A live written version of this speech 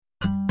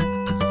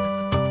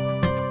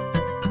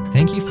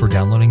Thank you for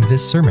downloading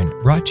this sermon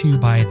brought to you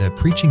by the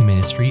preaching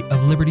ministry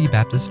of Liberty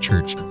Baptist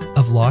Church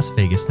of Las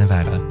Vegas,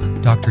 Nevada,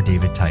 Dr.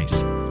 David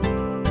Tice.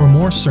 For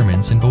more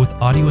sermons in both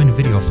audio and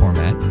video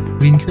format,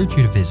 we encourage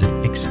you to visit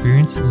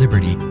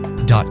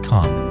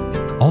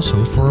experienceliberty.com.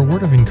 Also, for a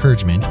word of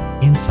encouragement,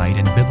 insight,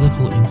 and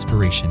biblical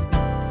inspiration,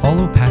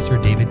 follow Pastor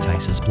David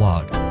Tice's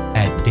blog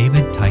at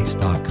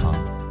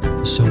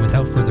davidtice.com. So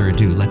without further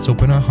ado, let's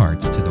open our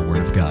hearts to the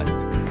Word of God.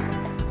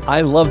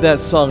 I love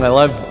that song.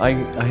 I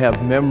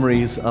have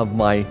memories of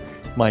my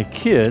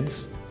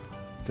kids.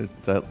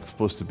 That's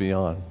supposed to be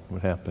on.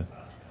 What happened?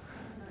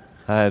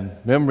 I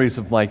had memories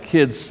of my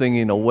kids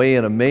singing "Away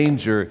in a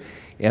Manger,"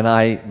 and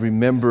I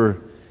remember,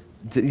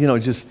 you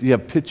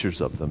have pictures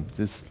of them,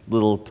 just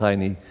little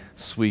tiny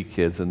sweet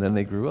kids, and then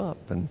they grew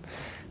up and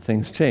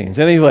things changed.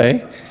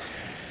 Anyway,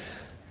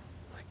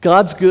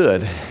 God's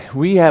good.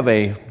 We had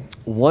a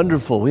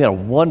wonderful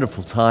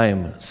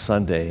time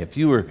Sunday.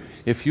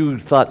 If you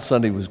thought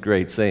Sunday was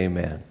great, say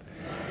amen.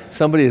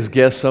 Somebody has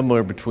guessed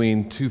somewhere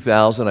between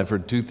 2,000, I've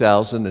heard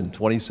 2,000 and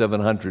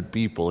 2,700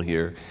 people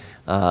here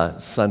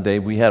Sunday.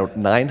 We had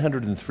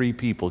 903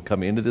 people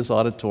come into this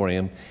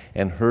auditorium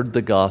and heard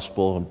the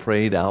gospel and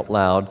prayed out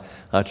loud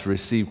to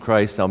receive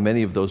Christ. Now,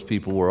 many of those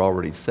people were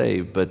already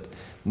saved, but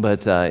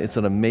it's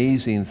an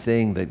amazing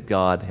thing that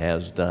God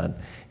has done.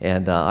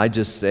 And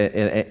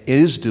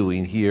is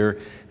doing here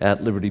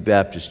at Liberty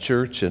Baptist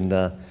Church,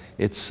 and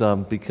it's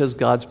because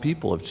God's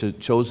people have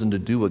chosen to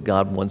do what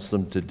God wants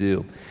them to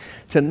do.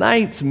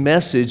 Tonight's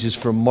message is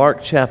from Mark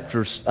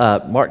chapter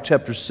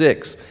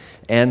 6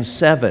 and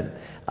 7.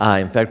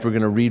 In fact, we're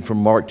going to read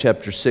from Mark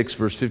chapter 6,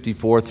 verse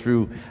 54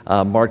 through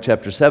Mark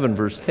chapter 7,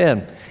 verse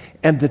 10.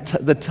 And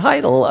the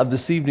title of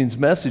this evening's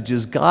message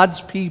is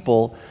God's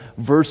People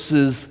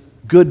versus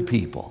Good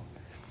People.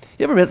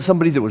 You ever met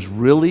somebody that was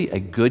really a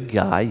good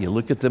guy? You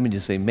look at them and you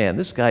say, man,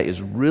 this guy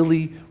is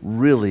really,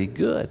 really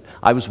good.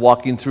 I was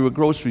walking through a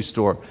grocery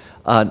store,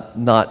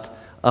 not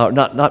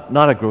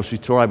a grocery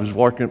store. I was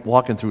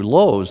walking through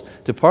Lowe's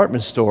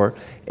department store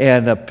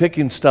and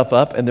picking stuff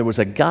up, and there was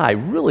a guy,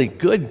 really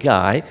good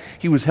guy.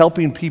 He was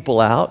helping people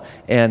out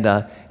and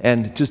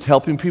just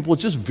helping people,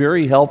 just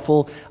very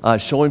helpful,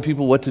 showing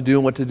people what to do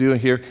and what to do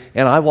here.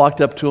 And I walked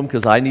up to him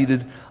because I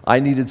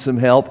needed some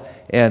help,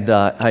 and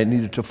I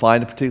needed to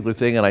find a particular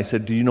thing. And I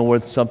said, "Do you know where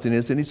something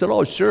is?" And he said,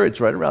 "Oh, sure, it's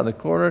right around the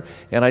corner."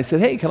 And I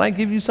said, "Hey, can I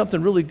give you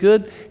something really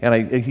good?"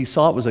 And he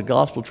saw it was a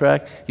gospel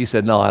tract. He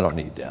said, "No, I don't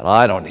need that.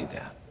 I don't need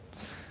that."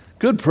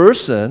 Good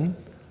person,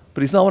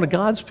 but he's not one of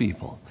God's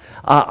people.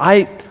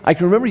 I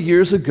can remember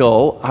years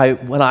ago,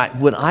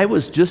 when I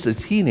was just a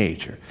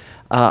teenager,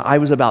 I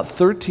was about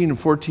 13 or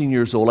 14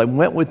 years old. I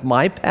went with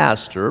my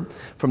pastor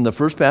from the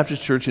First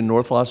Baptist Church in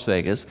North Las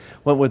Vegas,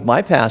 went with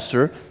my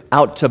pastor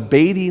out to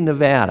Beatty,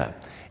 Nevada.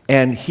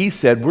 And he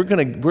said, we're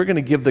going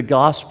to give the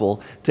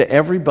gospel to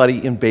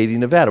everybody in Beatty,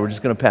 Nevada. We're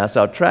just going to pass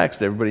out tracts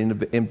to everybody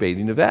in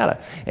Beatty, Nevada.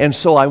 And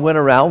so I went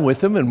around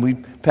with him, and we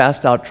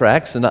passed out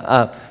tracts. And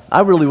I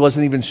really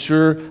wasn't even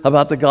sure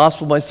about the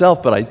gospel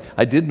myself, but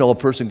I did know a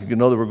person could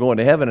know that we're going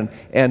to heaven.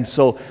 And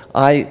so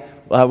I'm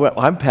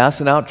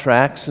passing out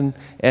tracts and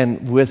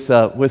with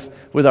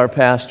our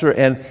pastor,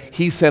 and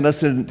he sent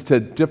us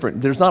into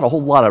different. There's not a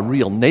whole lot of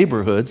real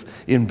neighborhoods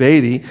in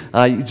Beatty.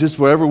 Just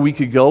wherever we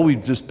could go, we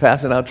just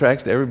passing out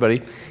tracts to everybody.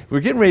 We were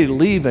getting ready to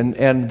leave,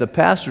 and the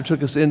pastor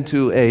took us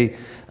into a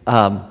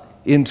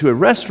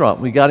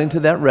restaurant. We got into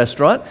that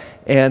restaurant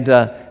and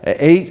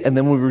ate, and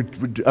then we were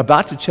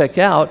about to check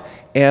out.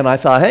 And I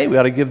thought, hey, we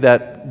ought to give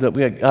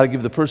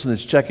the person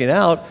that's checking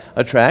out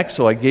a tract.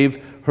 So I gave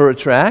her a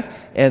tract,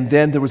 and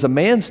then there was a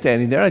man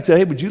standing there. I said,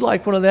 "Hey, would you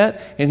like one of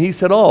that?" And he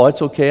said, "Oh,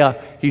 that's okay."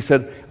 He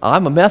said,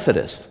 "I'm a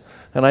Methodist."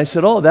 And I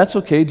said, "Oh, that's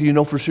okay. Do you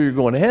know for sure you're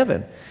going to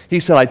heaven?"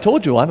 He said, "I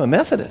told you I'm a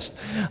Methodist."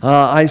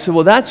 I said,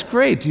 "Well, that's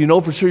great. Do you know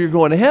for sure you're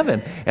going to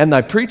heaven?" And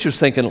my preacher's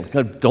thinking,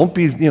 don't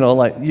be,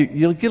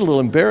 you'll get a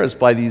little embarrassed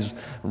by these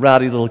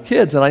rowdy little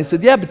kids. And I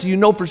said, "Yeah, but do you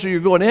know for sure you're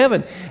going to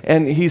heaven?"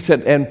 And he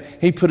said, and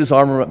he put his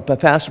arm around, the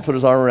pastor put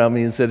his arm around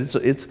me and said,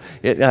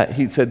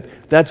 he said,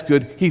 "That's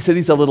good." He said,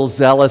 "He's a little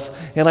zealous."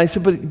 And I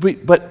said,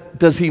 but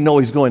does he know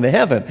he's going to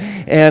heaven?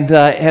 And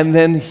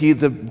then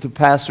the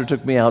pastor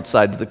took me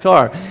outside to the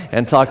car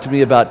and talked to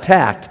me about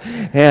tact.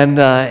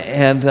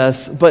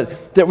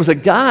 But there was a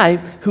guy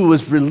who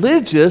was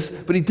religious,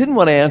 but he didn't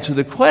want to answer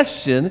the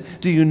question,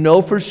 do you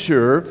know for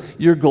sure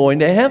you're going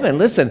to heaven?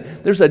 Listen,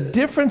 there's a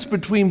difference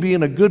between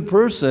being a good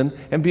person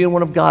and being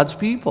one of God's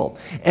people.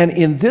 And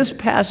in this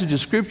passage of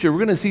Scripture, we're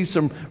going to see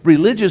some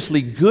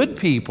religiously good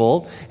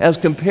people as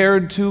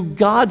compared to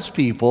God's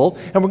people.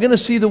 And we're going to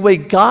see the way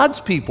God's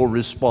people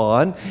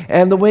respond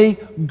and the way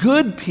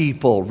good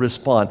people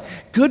respond.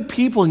 Good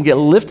people can get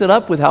lifted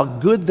up with how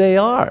good they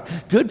are.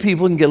 Good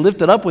people can get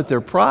lifted up with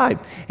their pride.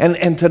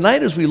 And tonight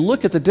tonight as we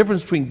look at the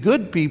difference between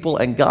good people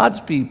and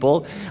God's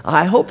people,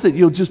 I hope that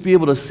you'll just be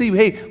able to see,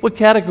 hey, what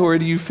category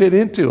do you fit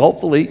into?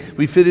 Hopefully,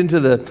 we fit into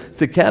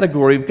the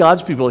category of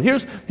God's people.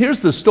 Here's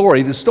the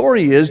story. The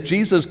story is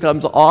Jesus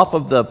comes out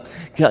of the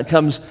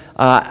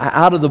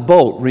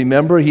boat.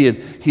 Remember,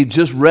 he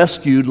just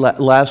rescued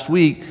last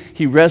week.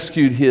 He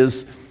rescued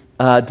his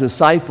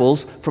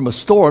disciples from a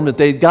storm that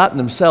they'd gotten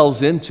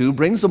themselves into,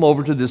 brings them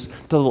over to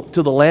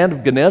the land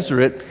of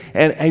Gennesaret,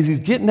 and as he's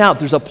getting out,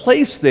 there's a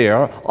place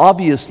there,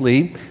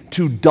 obviously,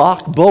 to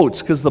dock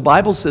boats, because the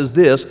Bible says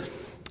this,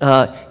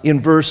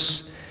 in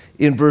verse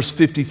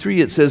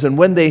 53, it says, and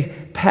when they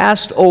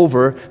passed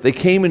over, they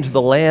came into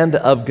the land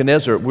of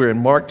Gennesaret. We're in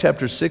Mark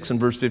chapter 6 and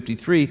verse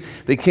 53.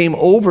 They came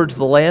over to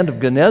the land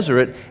of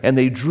Gennesaret, and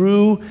they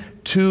drew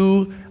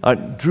to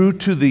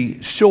the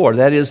shore.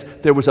 That is,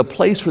 there was a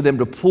place for them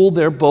to pull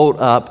their boat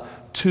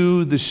up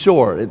to the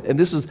shore. And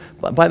this is,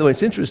 by the way,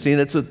 it's interesting.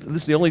 This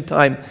is the only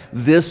time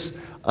this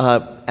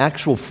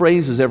actual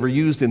phrase is ever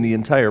used in the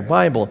entire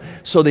Bible.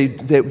 So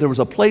there was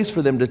a place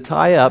for them to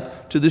tie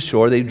up to the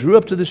shore. They drew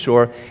up to the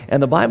shore,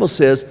 and the Bible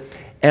says,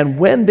 and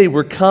when they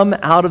were come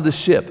out of the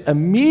ship,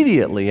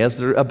 immediately as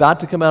they're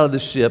about to come out of the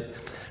ship,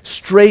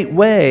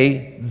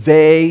 straightway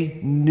they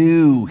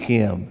knew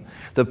him.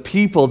 The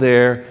people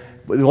there,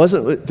 it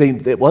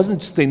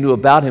wasn't just they knew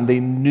about him, they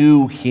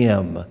knew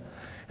him.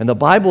 And the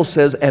Bible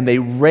says, and they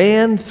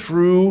ran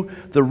through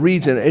the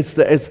region.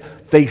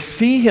 They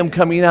see him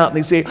coming out,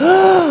 and they say,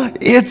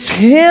 it's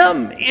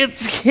him,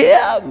 it's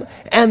him.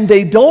 And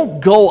they don't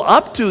go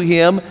up to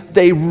him,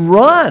 they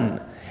run.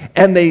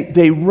 And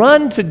they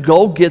run to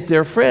go get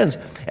their friends.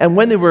 And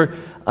when they were,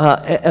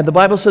 and the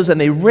Bible says,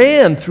 and they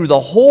ran through the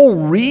whole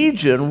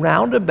region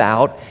round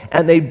about,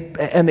 and they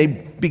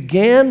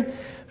began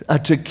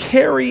to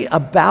carry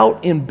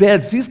about in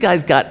beds. These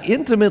guys got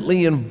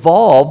intimately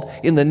involved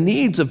in the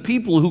needs of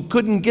people who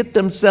couldn't get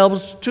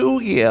themselves to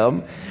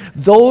him.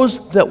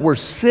 Those that were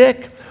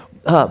sick,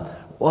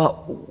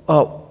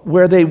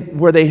 where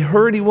they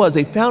heard he was,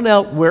 they found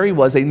out where he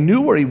was, they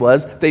knew where he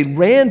was, they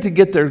ran to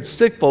get their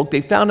sick folk,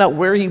 they found out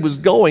where he was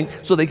going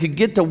so they could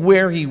get to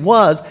where he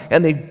was,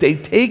 and they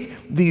take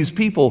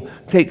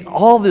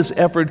all this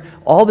effort,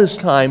 all this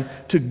time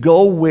to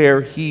go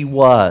where he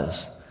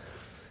was.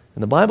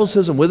 And the Bible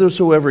says, and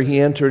whithersoever he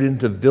entered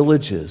into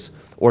villages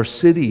or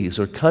cities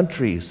or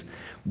countries,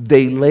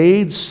 they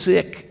laid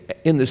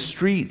sick in the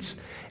streets,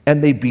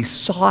 and they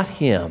besought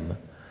him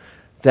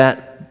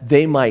that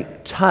they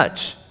might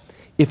touch,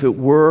 if it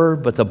were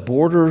but the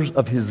borders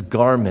of his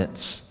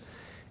garments.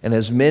 And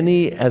as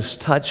many as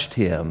touched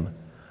him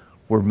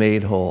were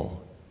made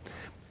whole.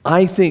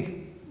 I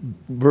think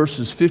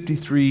verses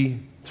 53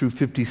 through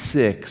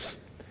 56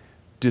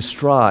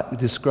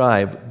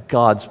 describe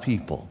God's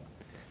people.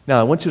 Now,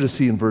 I want you to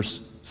see in verse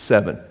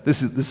 7.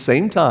 This is the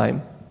same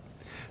time.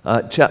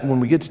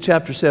 When we get to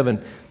chapter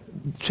 7,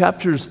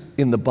 chapters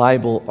in the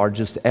Bible are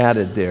just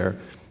added there.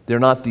 They're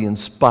not the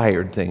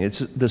inspired thing.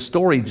 The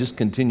story just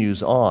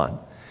continues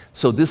on.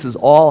 So this is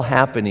all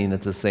happening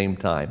at the same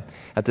time.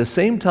 At the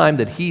same time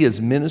that he is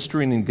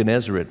ministering in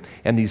Gennesaret,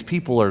 and these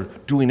people are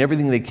doing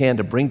everything they can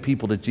to bring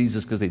people to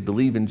Jesus because they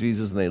believe in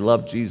Jesus and they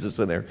love Jesus,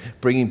 and they're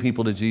bringing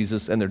people to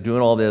Jesus, and they're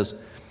doing all this.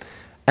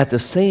 At the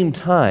same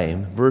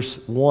time, verse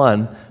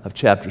 1 of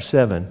chapter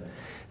 7,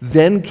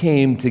 then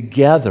came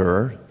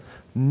together,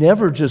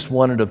 never just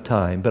one at a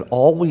time, but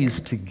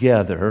always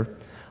together,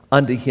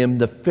 unto him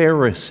the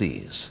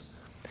Pharisees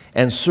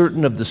and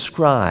certain of the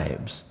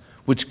scribes,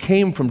 which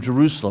came from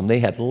Jerusalem. They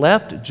had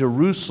left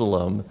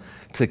Jerusalem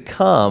to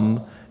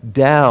come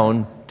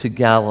down to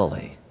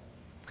Galilee.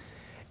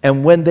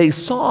 And when they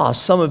saw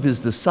some of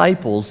his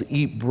disciples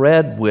eat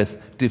bread with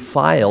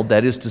defiled,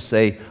 that is to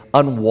say,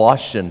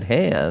 unwashed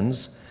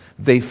hands,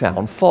 they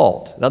found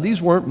fault. Now,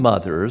 these weren't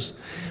mothers.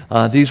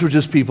 These were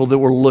just people that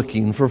were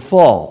looking for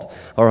fault.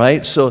 All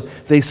right? So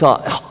they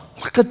saw,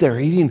 look at they're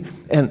eating,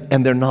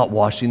 and they're not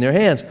washing their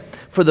hands.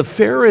 For the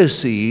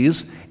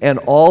Pharisees and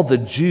all the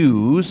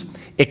Jews,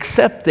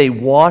 except they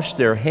wash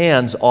their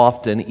hands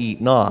often,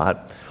 eat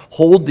not,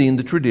 holding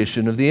the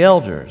tradition of the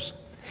elders.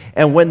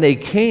 And when they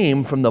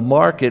came from the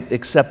market,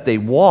 except they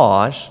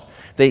wash,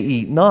 they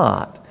eat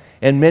not.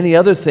 And many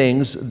other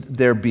things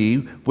there be,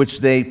 which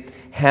they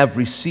have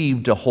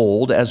received to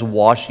hold, as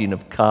washing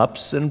of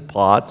cups and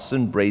pots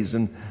and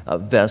brazen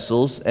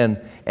vessels and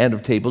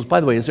of tables. By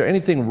the way, is there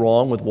anything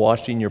wrong with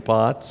washing your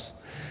pots?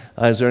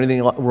 Is there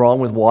anything wrong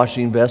with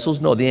washing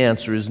vessels? No, the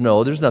answer is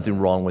no. There's nothing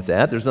wrong with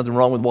that. There's nothing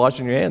wrong with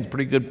washing your hands.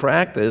 Pretty good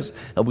practice.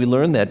 We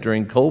learned that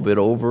during COVID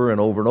over and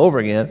over and over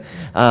again.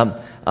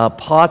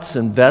 Pots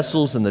and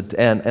vessels and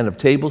of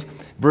tables.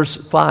 Verse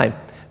 5,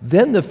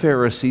 then the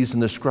Pharisees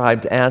and the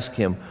scribes asked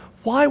him,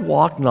 why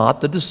walk not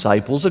the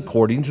disciples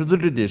according to the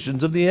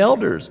traditions of the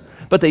elders?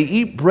 But they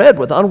eat bread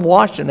with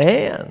unwashed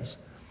hands.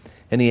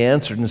 And he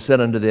answered and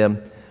said unto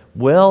them,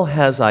 well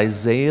has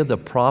Isaiah the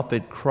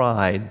prophet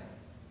cried,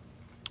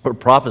 or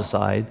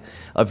prophesied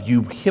of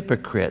you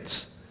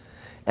hypocrites,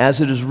 as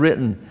it is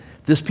written,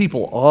 this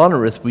people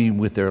honoreth me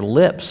with their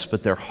lips,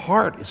 but their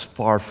heart is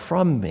far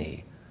from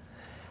me.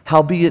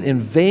 Howbeit in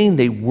vain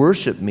they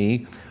worship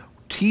me,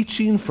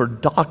 teaching for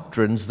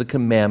doctrines the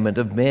commandment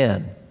of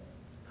men.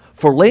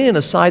 For laying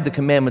aside the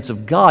commandments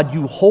of God,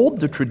 you hold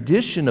the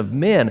tradition of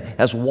men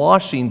as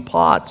washing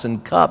pots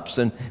and cups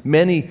and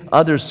many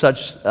other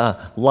such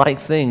like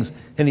things.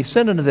 And he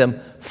said unto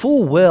them,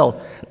 full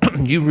well,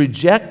 you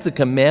reject the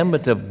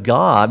commandment of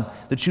God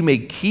that you may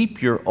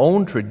keep your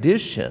own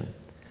tradition.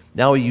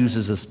 Now he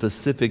uses a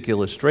specific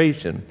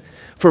illustration.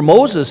 For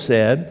Moses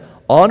said,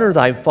 honor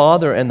thy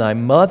father and thy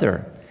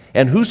mother,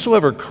 and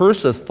whosoever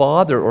curseth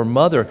father or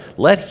mother,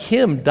 let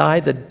him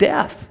die the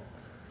death.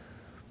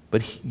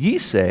 But ye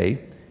say,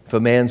 if a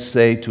man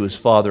say to his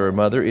father or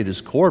mother, it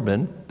is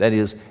Corban, that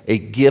is, a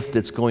gift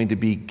that's going to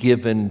be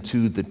given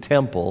to the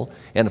temple,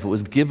 and if it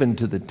was given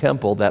to the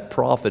temple, that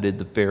profited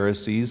the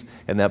Pharisees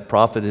and that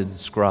profited the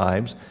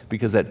scribes,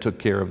 because that took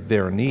care of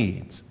their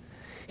needs.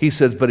 He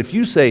says, but if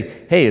you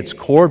say, hey, it's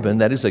Corban,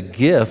 that is a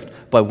gift,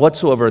 by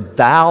whatsoever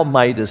thou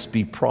mightest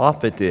be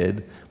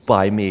profited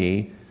by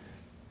me,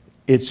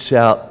 he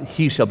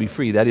shall be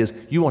free. That is,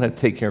 you won't have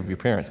to take care of your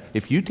parents.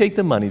 If you take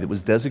the money that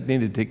was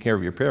designated to take care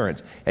of your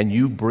parents and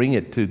you bring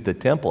it to the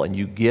temple and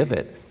you give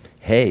it,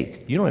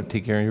 hey, you don't have to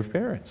take care of your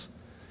parents.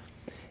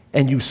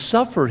 And you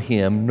suffer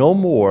him no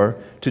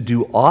more to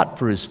do aught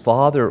for his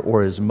father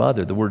or his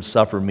mother. The word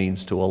suffer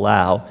means to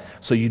allow.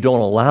 So you don't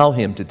allow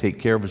him to take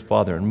care of his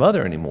father and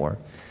mother anymore.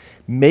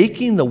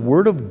 Making the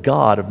word of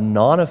God of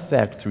none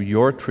effect through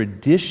your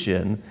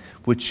tradition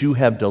which you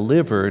have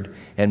delivered,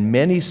 and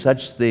many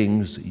such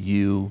things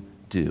you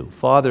do.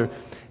 Father,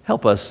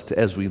 help us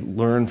as we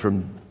learn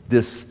from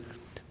this,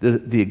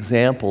 the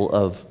example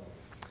of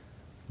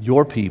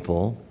your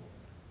people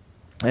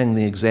and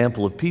the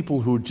example of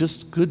people who are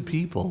just good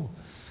people.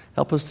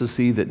 Help us to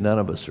see that none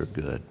of us are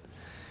good.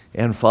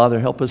 And Father,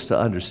 help us to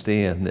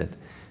understand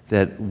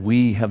that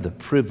we have the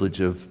privilege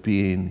of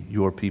being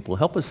your people.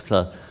 Help us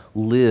to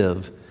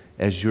live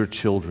as your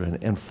children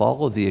and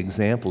follow the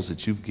examples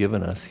that you've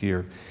given us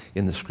here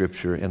in the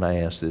Scripture, and I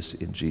ask this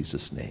in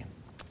Jesus' name.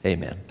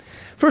 Amen.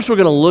 First, we're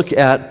going to look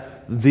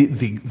at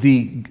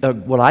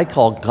what I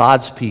call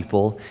God's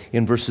people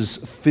in verses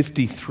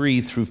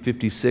 53 through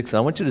 56. I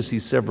want you to see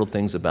several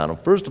things about them.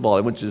 First of all,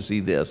 I want you to see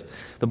this.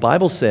 The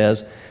Bible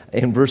says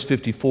in verse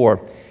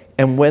 54,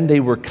 and when they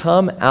were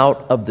come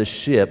out of the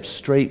ship,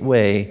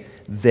 straightway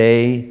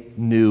they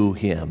knew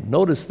him.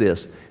 Notice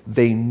this,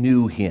 they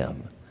knew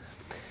him.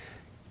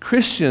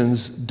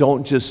 Christians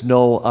don't just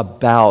know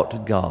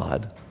about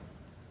God,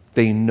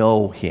 they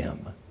know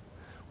him.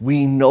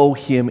 We know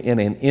him in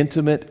an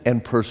intimate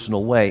and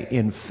personal way.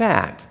 In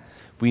fact,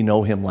 we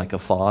know him like a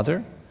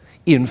father.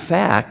 In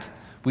fact,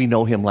 we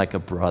know him like a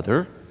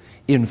brother.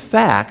 In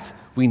fact,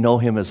 we know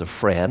him as a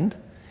friend.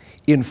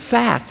 In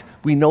fact,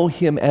 we know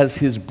him as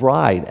his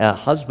bride, a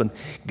husband.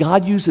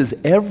 God uses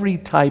every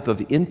type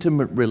of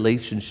intimate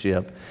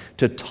relationship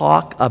to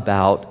talk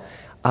about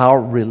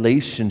our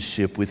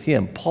relationship with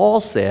him.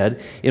 Paul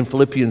said in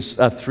Philippians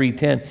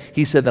 3:10,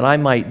 he said that I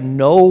might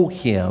know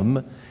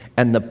him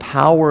and the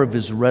power of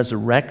his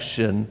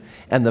resurrection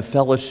and the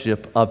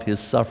fellowship of his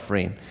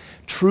suffering.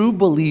 True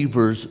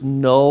believers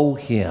know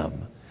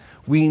him.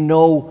 We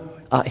know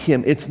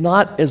him. It's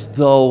not as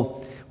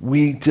though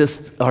we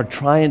just are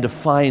trying to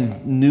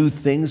find new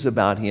things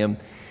about him.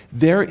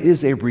 There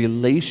is a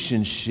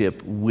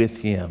relationship with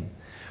him.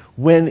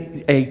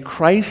 When a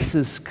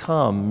crisis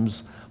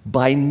comes,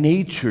 by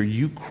nature,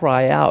 you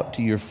cry out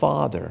to your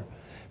Father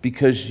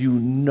because you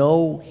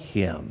know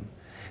him.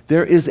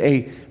 There is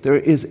an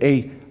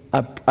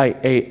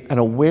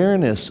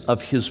awareness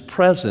of his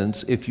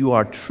presence if you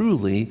are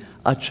truly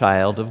a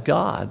child of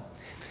God.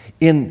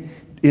 In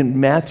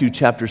Matthew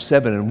chapter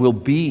 7, and we'll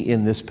be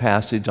in this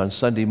passage on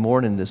Sunday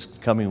morning this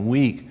coming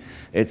week.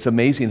 It's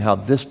amazing how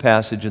this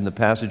passage and the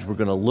passage we're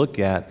going to look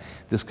at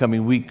this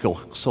coming week go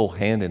so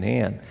hand in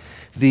hand.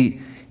 The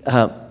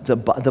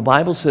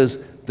Bible says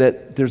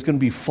that there's going to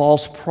be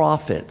false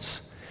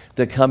prophets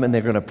that come and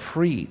they're going to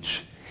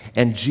preach.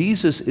 And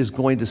Jesus is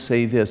going to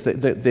say this. They're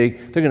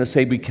going to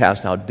say, we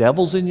cast out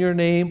devils in your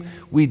name.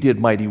 We did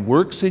mighty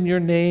works in your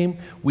name.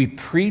 We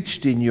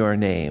preached in your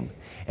name.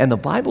 And the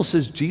Bible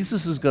says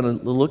Jesus is going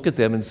to look at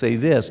them and say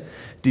this,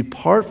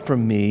 depart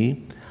from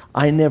me,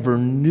 I never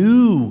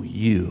knew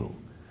you.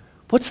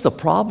 What's the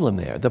problem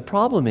there? The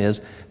problem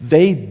is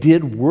they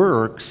did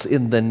works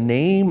in the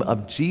name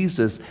of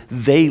Jesus.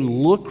 They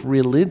look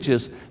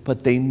religious,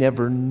 but they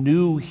never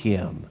knew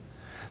him.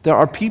 There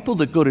are people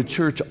that go to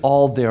church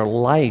all their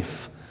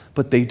life,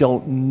 but they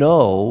don't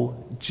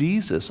know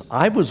Jesus.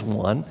 I was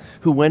one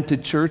who went to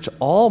church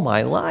all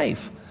my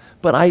life,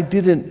 but I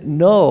didn't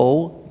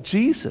know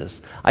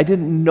Jesus. I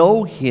didn't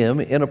know him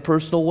in a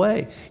personal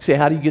way. You say,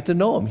 how do you get to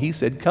know him? He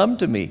said, come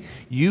to me.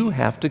 You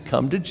have to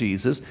come to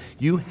Jesus.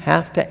 You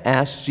have to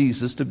ask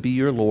Jesus to be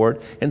your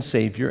Lord and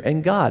Savior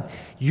and God.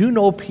 You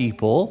know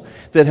people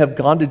that have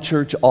gone to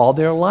church all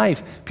their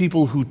life,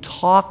 people who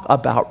talk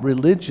about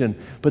religion,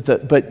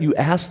 but you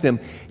ask them,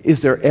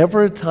 is there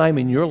ever a time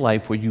in your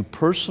life where you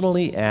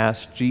personally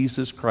asked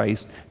Jesus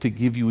Christ to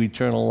give you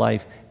eternal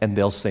life? And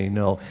they'll say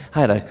no. I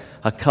had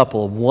a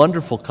couple, a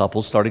wonderful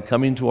couple, started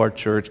coming to our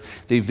church.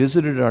 They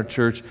visited our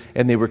church,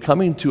 and they were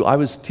coming to, I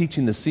was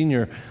teaching the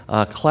senior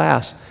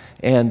class,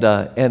 and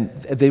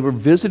they were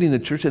visiting the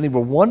church, and they were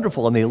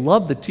wonderful, and they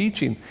loved the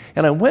teaching.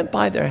 And I went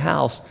by their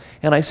house,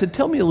 and I said,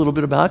 tell me a little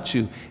bit about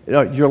you,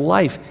 your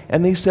life.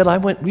 And they said,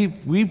 we're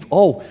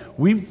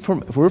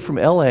from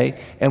L.A.,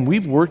 and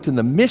we've worked in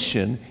the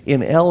mission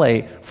in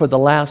L.A. for the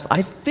last,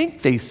 I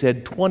think they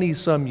said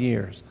 20-some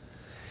years.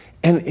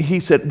 And he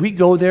said, we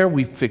go there,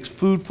 we fix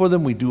food for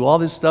them, we do all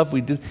this stuff.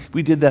 We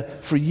did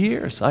that for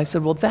years. I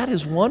said, well, that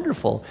is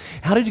wonderful.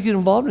 How did you get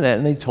involved in that?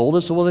 And they told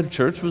us, well, the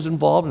church was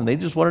involved, and they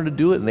just wanted to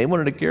do it, and they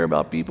wanted to care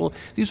about people.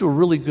 These were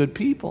really good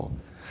people.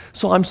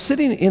 So I'm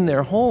sitting in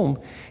their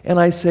home, and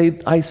I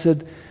said,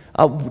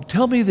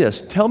 tell me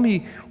this. Tell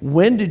me,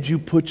 when did you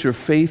put your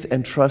faith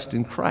and trust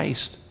in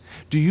Christ?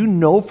 Do you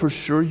know for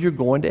sure you're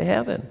going to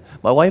heaven?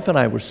 My wife and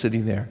I were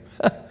sitting there.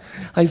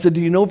 I said,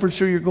 do you know for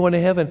sure you're going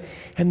to heaven?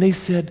 And they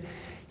said,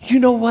 you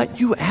know what?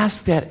 You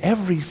ask that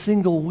every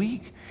single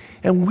week,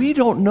 and we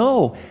don't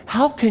know.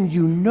 How can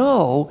you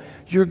know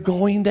you're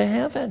going to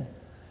heaven?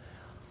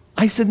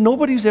 I said,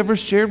 nobody's ever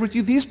shared with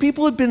you. These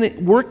people have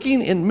been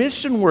working in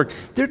mission work.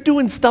 They're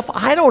doing stuff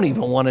I don't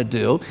even want to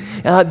do.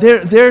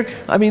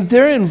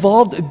 They're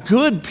involved,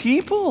 good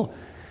people.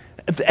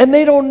 And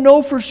they don't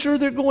know for sure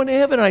they're going to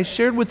heaven. I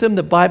shared with them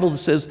the Bible that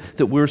says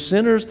that we're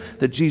sinners,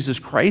 that Jesus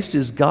Christ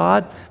is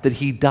God, that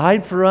he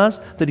died for us,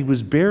 that he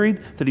was buried,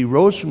 that he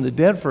rose from the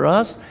dead for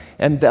us,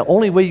 and the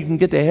only way you can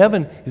get to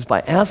heaven is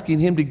by asking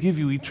him to give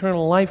you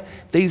eternal life.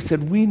 They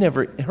said, we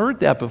never heard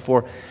that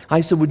before.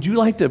 I said, would you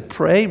like to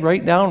pray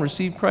right now and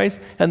receive Christ?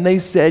 And they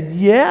said,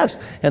 yes.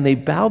 And they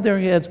bowed their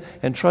heads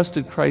and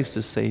trusted Christ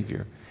as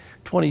Savior.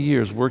 20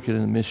 years working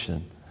in a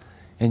mission.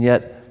 And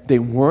yet, they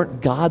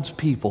weren't God's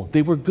people.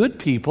 They were good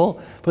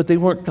people, but they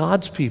weren't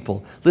God's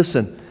people.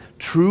 Listen,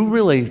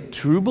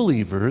 true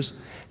believers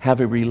have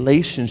a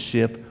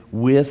relationship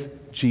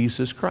with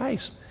Jesus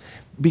Christ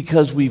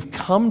because we've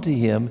come to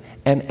him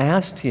and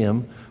asked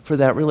him for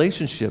that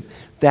relationship.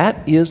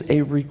 That is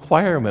a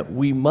requirement.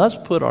 We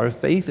must put our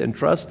faith and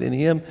trust in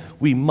him.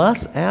 We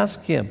must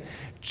ask him.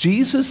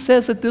 Jesus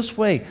says it this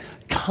way,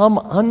 come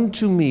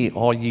unto me,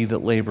 all ye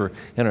that labor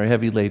and are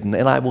heavy laden,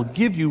 and I will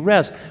give you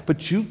rest.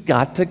 But you've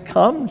got to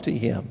come to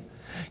him.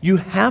 You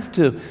have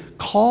to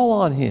call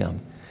on him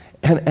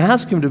and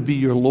ask him to be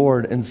your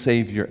Lord and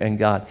Savior and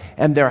God.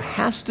 And there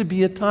has to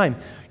be a time.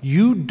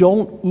 You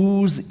don't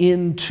ooze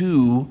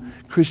into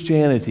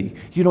Christianity.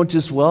 You don't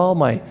just, well,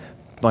 my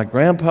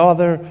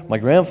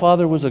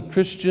grandfather was a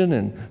Christian,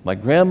 and my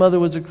grandmother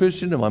was a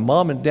Christian, and my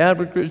mom and dad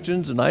were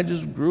Christians, and I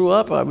just grew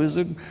up. I was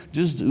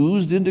just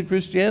oozed into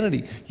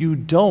Christianity. You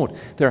don't.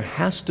 There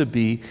has to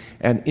be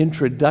an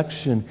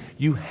introduction.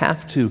 You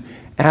have to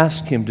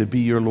ask him to be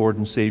your Lord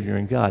and Savior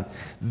and God.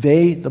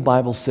 The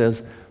Bible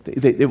says,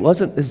 it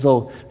wasn't as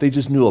though they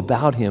just knew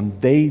about him.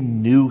 They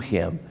knew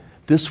him.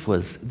 This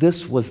was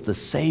the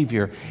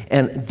Savior,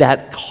 and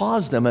that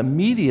caused them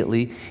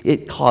immediately,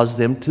 it caused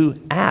them to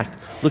act.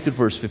 Look at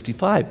verse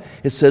 55.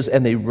 It says,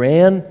 and they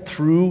ran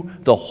through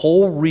the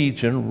whole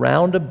region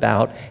round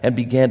about and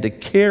began to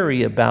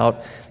carry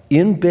about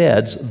in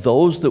beds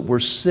those that were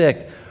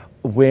sick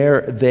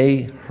where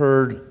they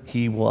heard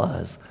he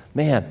was.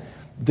 Man,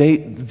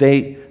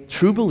 they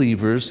true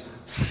believers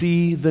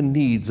see the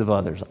needs of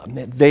others.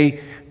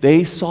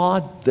 They saw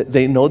that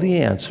they know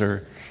the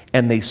answer,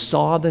 and they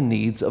saw the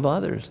needs of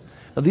others.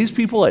 Now, these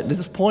people at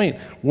this point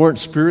weren't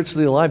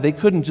spiritually alive. They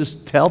couldn't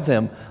just tell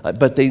them,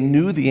 but they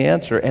knew the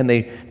answer, and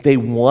they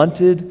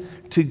wanted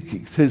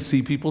to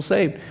see people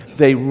saved.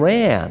 They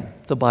ran,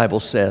 the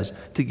Bible says,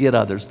 to get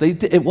others.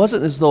 It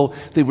wasn't as though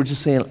they were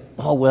just saying,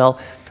 oh,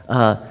 well,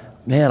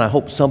 man, I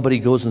hope somebody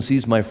goes and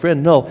sees my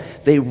friend. No,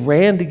 they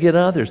ran to get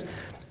others.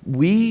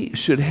 We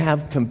should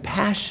have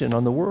compassion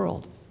on the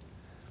world.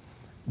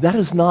 That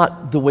is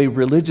not the way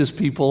religious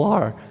people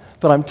are.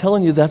 But I'm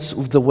telling you, that's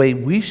the way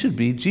we should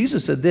be.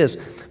 Jesus said this,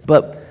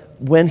 but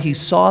when he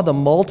saw the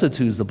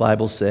multitudes, the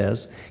Bible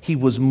says, he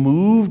was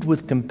moved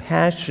with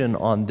compassion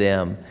on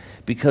them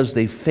because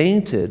they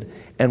fainted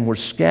and were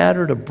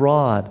scattered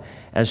abroad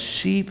as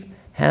sheep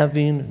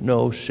having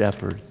no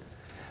shepherd.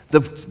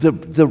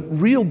 The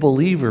real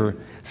believer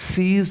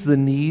sees the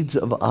needs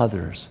of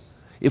others.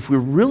 If we're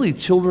really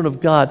children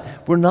of God,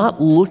 we're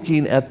not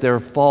looking at their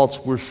faults,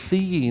 we're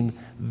seeing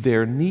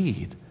their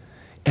need.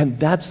 And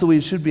that's the way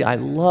it should be. I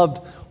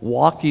loved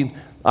walking.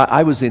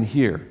 I was in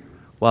here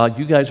While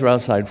you guys were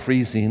outside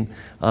freezing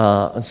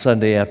on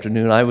Sunday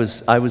afternoon, I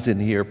was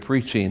in here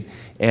preaching,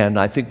 and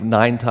I think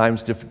 9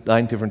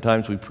 different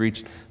times we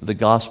preached the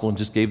gospel and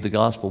just gave the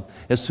gospel.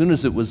 As soon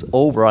as it was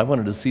over, I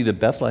wanted to see the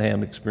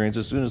Bethlehem experience.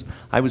 As soon as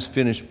I was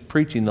finished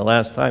preaching the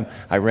last time,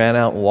 I ran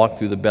out and walked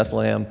through the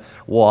Bethlehem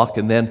walk,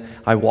 and then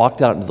I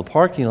walked out into the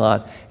parking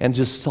lot and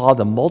just saw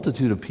the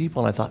multitude of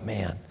people, and I thought,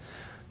 man,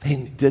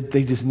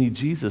 they just need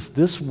Jesus.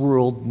 This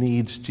world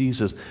needs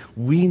Jesus.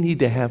 We need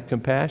to have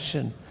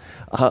compassion.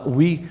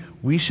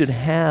 We should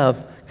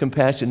have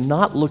compassion,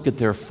 not look at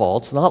their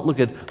faults, not look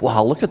at,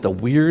 wow, look at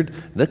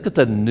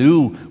the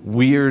new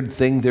weird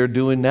thing they're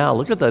doing now.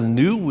 Look at the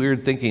new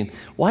weird thinking.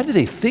 Why do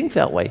they think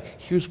that way?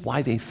 Here's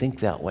why they think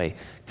that way.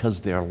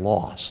 Because they're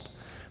lost.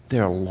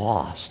 They're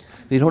lost.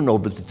 They don't know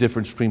the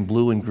difference between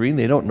blue and green.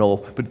 They don't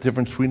know the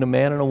difference between a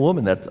man and a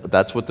woman.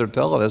 That's what they're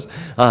telling us.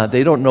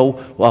 They don't know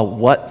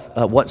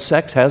what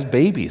sex has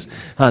babies.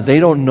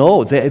 They don't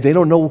know. They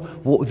don't know.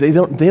 They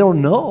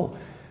don't know.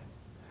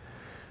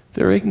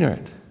 They're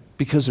ignorant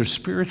because they're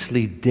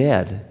spiritually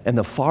dead, and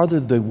the farther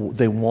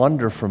they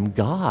wander from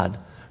God,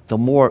 the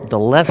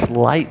less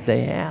light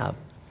they have.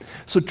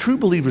 So true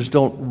believers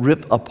don't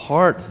rip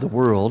apart the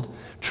world.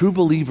 True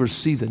believers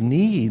see the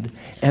need,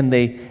 and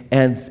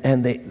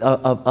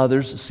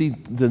others see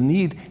the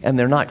need, and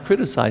they're not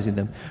criticizing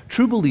them.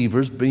 True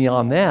believers,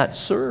 beyond that,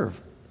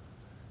 serve.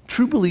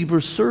 True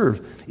believers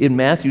serve. In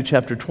Matthew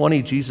chapter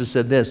 20, Jesus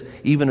said this,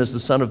 even as the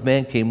Son of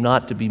Man came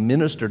not to be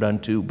ministered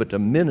unto, but to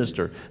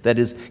minister. That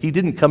is, he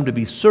didn't come to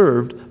be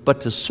served,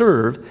 but to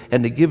serve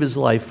and to give his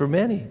life for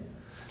many.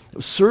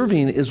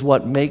 Serving is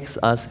what makes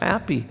us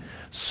happy.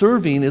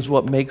 Serving is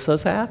what makes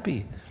us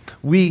happy.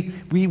 We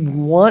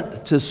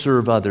want to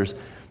serve others.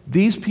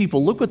 These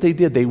people, look what they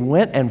did. They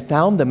went and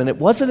found them, and it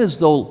wasn't as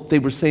though they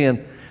were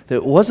saying,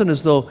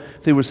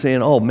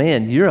 oh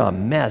man, you're a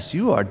mess.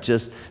 You are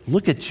just,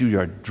 look at you,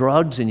 you're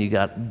drugs, and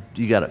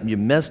you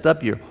messed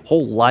up your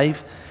whole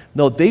life.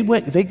 No, they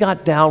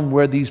got down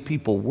where these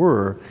people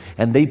were,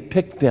 and they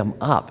picked them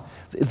up.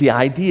 The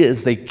idea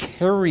is they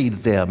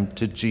carried them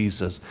to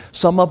Jesus.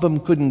 Some of them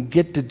couldn't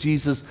get to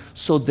Jesus,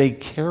 so they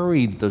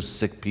carried those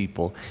sick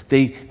people.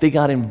 They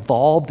got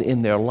involved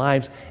in their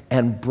lives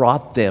and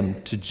brought them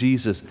to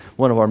Jesus.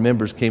 One of our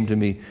members came to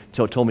me,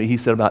 told me, he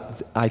said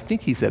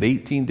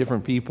 18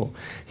 different people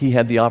he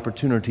had the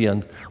opportunity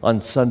on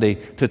Sunday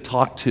to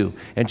talk to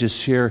and just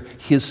share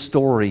his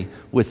story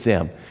with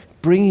them,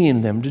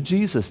 bringing them to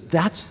Jesus.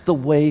 That's the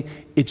way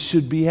it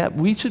should be.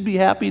 We should be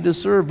happy to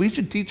serve. We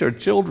should teach our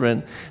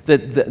children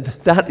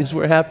that is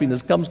where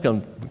happiness comes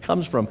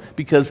from,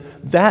 because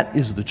that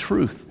is the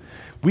truth.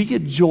 We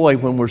get joy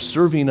when we're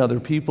serving other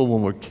people,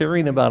 when we're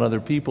caring about other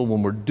people,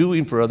 when we're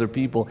doing for other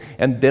people,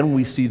 and then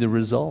we see the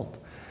result.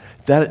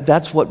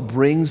 That's what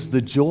brings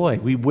the joy.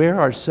 We wear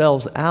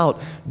ourselves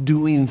out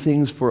doing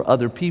things for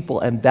other people,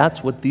 and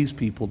that's what these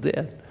people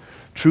did.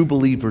 True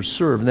believers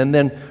serve, and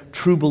then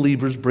true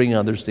believers bring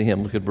others to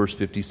him. Look at verse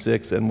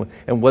 56. And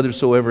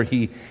whithersoever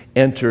he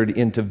entered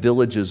into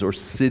villages or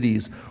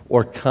cities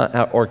or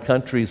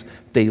countries,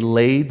 they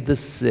laid the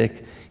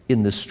sick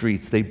in the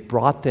streets. They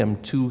brought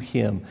them to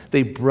him.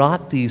 They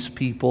brought these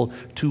people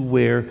to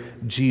where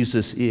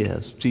Jesus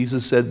is.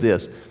 Jesus said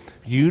this,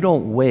 you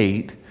don't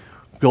wait.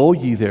 Go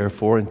ye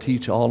therefore and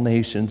teach all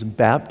nations,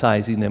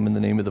 baptizing them in the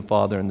name of the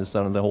Father and the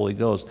Son and the Holy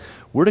Ghost.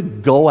 We're to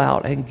go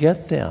out and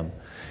get them.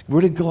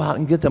 We're to go out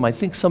and get them. I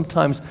think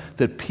sometimes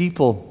that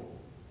people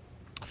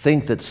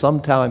think that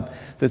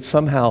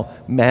somehow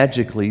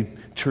magically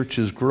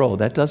churches grow.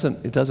 It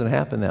doesn't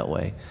happen that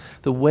way.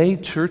 The way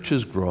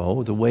churches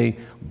grow, the way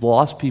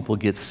lost people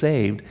get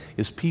saved,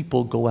 is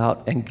people go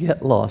out and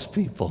get lost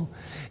people.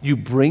 You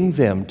bring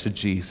them to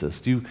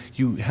Jesus.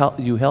 You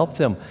help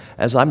them.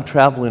 As I'm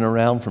traveling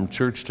around from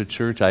church to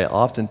church, I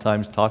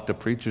oftentimes talk to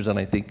preachers, and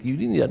I think, you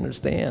need to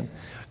understand,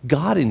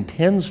 God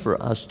intends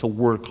for us to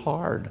work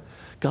hard.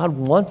 God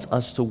wants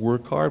us to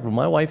work hard. When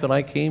my wife and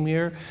I came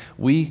here,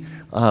 we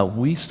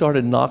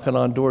started knocking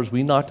on doors.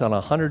 We knocked on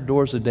 100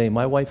 doors a day.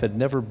 My wife had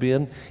never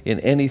been in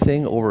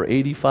anything over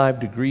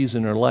 85 degrees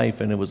in her life,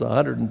 and it was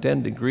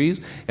 110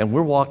 degrees, and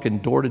we're walking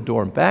door to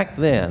door. And back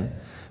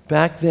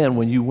then,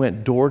 when you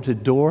went door to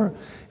door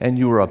and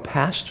you were a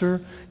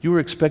pastor, you were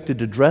expected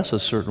to dress a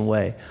certain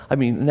way. I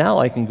mean, now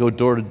I can go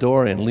door to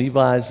door in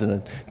Levi's and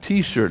a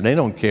T-shirt, and they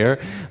don't care.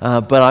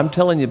 But I'm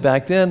telling you,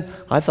 back then,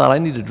 I thought I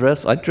need to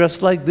dress. I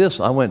dressed like this.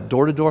 I went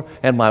door to door,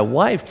 and my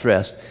wife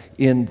dressed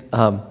in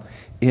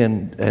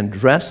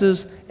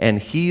dresses and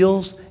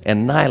heels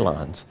and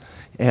nylons.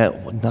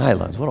 And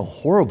nylons, what a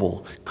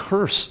horrible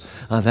curse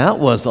that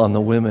was on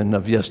the women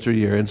of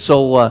yesteryear. And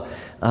so,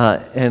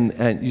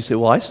 and you say,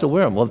 well, I still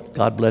wear them. Well,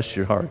 God bless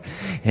your heart.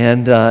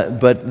 And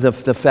but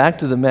the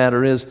fact of the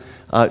matter is,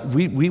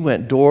 we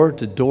went door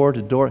to door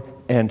to door,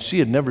 and she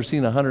had never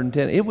seen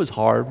 110. It was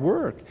hard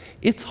work.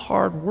 It's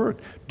hard work.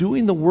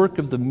 Doing the work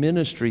of the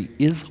ministry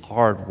is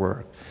hard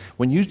work.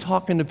 When you're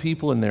talking to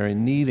people and they're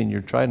in need and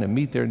you're trying to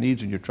meet their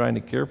needs and you're trying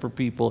to care for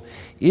people,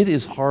 it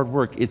is hard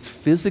work. It's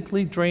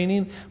physically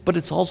draining, but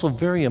it's also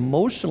very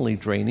emotionally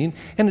draining,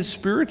 and it's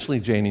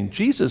spiritually draining.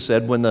 Jesus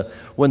said when the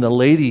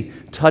lady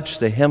touched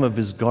the hem of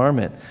his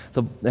garment,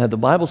 the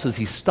Bible says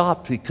he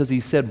stopped because he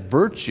said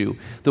virtue.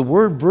 The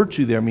word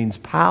virtue there means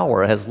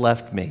power has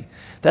left me.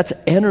 That's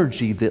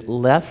energy that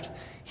left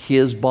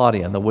his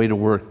body. On the way to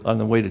work, on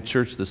the way to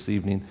church this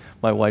evening,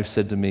 my wife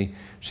said to me,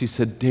 she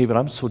said, "David,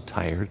 I'm so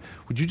tired.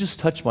 Would you just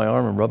touch my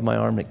arm and rub my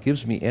arm? It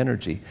gives me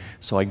energy."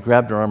 So I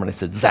grabbed her arm and I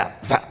said,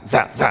 "Zap, zap,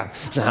 zap, zap,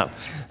 zap,"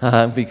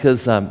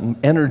 because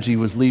energy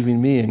was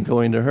leaving me and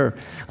going to her.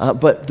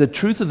 But the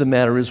truth of the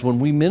matter is, when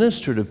we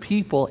minister to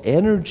people,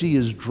 energy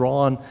is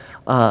drawn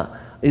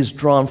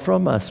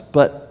from us.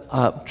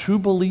 But true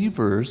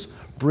believers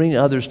bring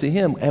others to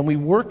Him, and we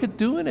work at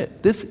doing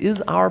it. This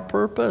is our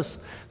purpose.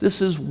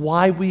 This is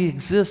why we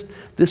exist.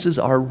 This is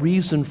our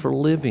reason for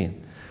living.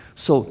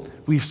 So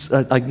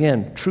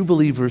again, true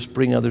believers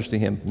bring others to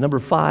Him. Number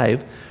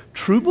 5,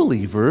 true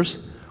believers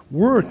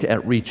work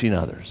at reaching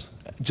others.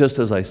 Just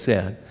as I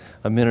said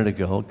a minute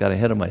ago, got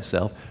ahead of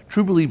myself.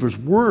 True believers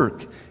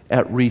work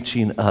at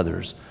reaching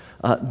others.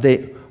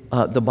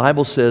 The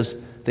Bible says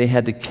they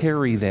had to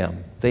carry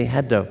them. They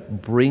had to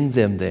bring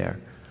them there.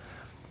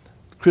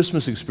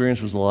 Christmas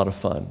experience was a lot of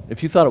fun.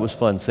 If you thought it was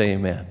fun, say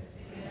amen.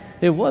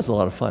 It was a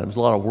lot of fun. It was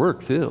a lot of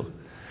work, too.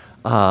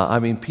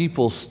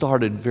 People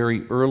started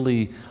very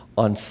early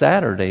on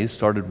Saturdays,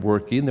 started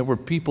working. There were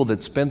people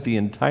that spent the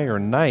entire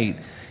night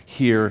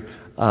here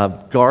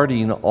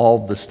guarding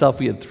all the stuff.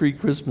 We had 3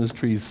 Christmas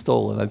trees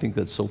stolen. I think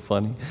that's so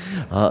funny.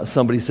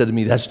 Somebody said to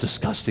me, "That's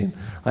disgusting."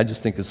 I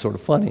just think it's sort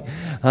of funny.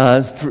 We're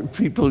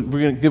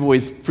going to give away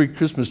 3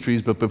 Christmas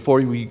trees, but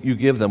before you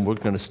give them, we're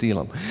going to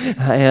steal them.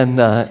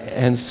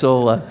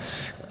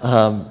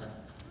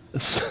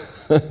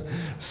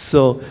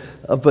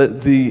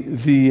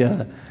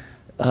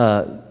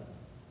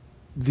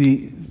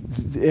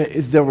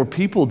 There were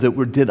people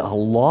that did a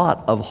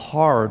lot of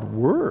hard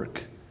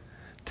work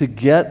to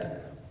get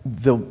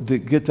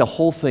the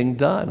whole thing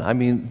done. I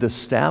mean, the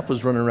staff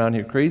was running around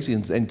here crazy,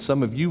 and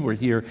some of you were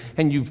here,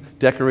 and you've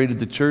decorated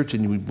the church,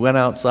 and you went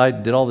outside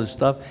and did all this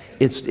stuff.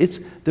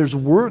 There's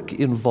work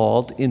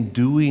involved in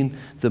doing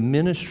the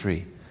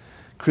ministry.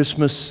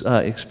 Christmas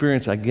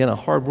experience, again, a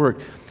hard work.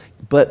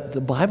 But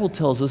the Bible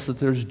tells us that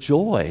there's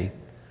joy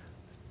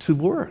to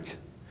work.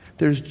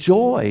 There's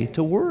joy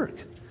to work.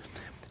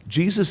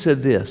 Jesus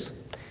said this.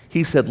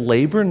 He said,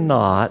 "Labor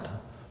not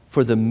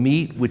for the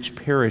meat which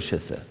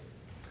perisheth,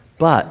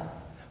 but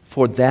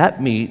for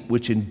that meat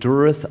which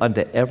endureth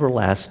unto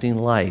everlasting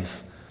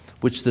life,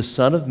 which the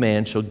Son of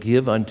Man shall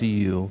give unto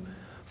you,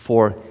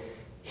 for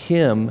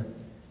him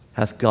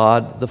hath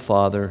God the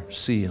Father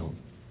sealed."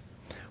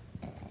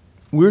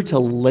 We're to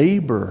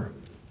labor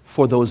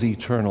for those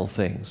eternal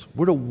things.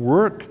 We're to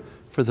work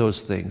for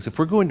those things. If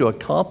we're going to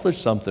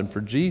accomplish something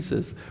for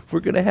Jesus, we're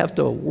going to have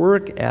to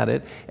work at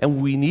it,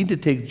 and we need to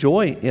take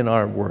joy in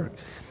our work.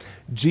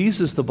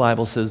 Jesus, the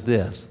Bible says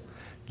this,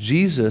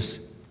 Jesus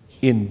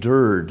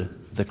endured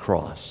the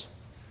cross.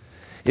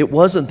 It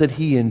wasn't that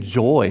he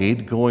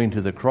enjoyed going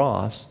to the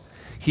cross.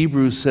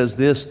 Hebrews says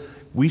this,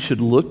 we should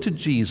look to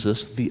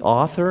Jesus, the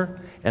author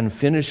and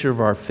finisher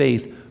of our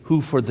faith, who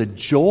for the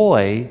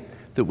joy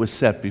that was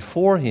set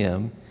before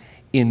him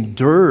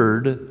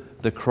endured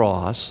the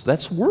cross.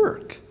 That's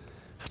work.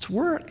 That's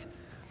work.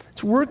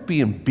 It's work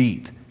being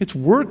beat. It's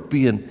work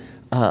being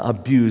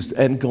abused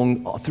and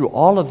going through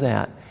all of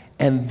that.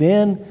 And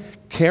then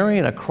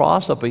carrying a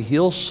cross up a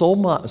hill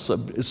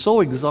so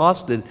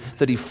exhausted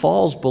that he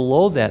falls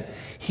below that.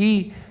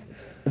 He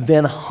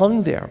then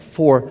hung there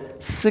for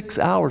 6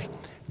 hours.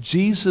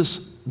 Jesus,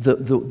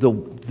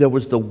 there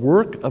was the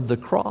work of the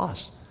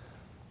cross.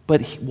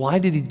 But why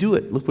did he do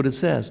it? Look what it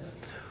says.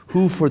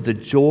 Who for the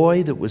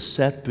joy that was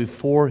set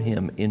before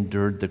him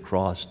endured the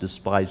cross,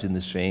 despising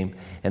the shame,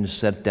 and is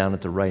set down at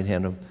the right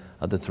hand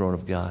of the throne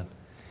of God.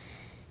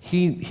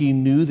 He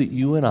knew that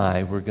you and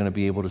I were going to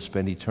be able to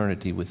spend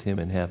eternity with him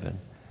in heaven.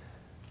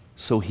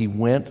 So he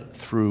went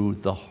through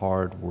the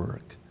hard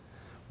work.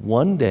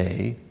 One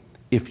day,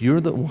 if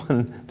you're the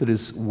one that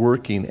is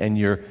working and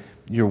you're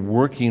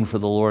working for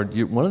the Lord,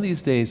 one of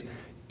these days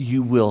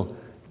you will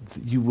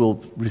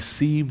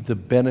receive the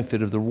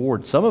benefit of the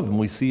reward. Some of them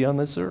we see on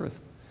this earth.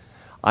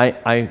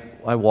 I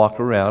walk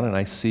around and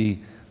I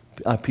see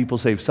people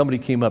say, if somebody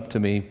came up to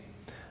me,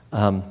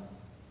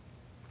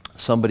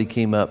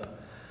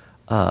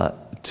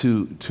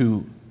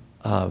 to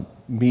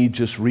me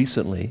just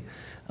recently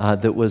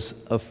that was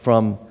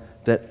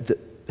that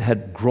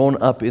had grown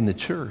up in the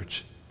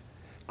church,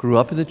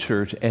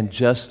 and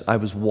just I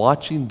was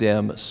watching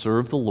them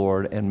serve the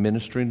Lord and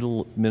minister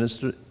to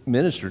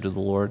the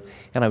Lord,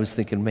 and I was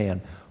thinking,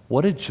 man,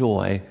 what a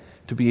joy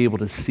to be able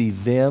to see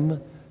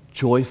them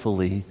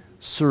joyfully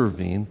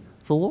serving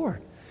the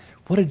Lord.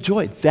 What a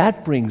joy.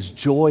 That brings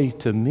joy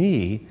to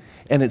me,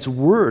 and it's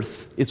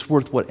worth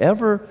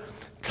whatever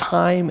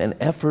time and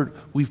effort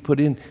we've put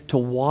in to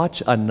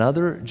watch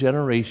another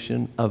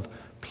generation of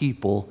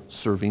people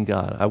serving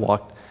God.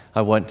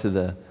 I went to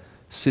the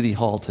City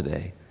Hall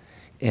today,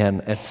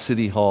 and at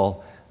City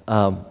Hall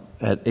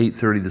at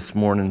 8:30 this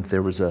morning,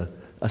 there was a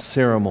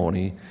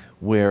ceremony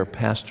where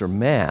Pastor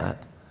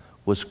Matt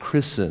was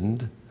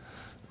christened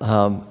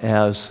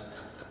as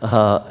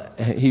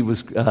he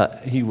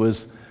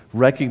was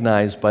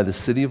recognized by the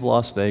city of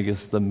Las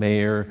Vegas, the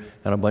mayor,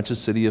 and a bunch of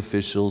city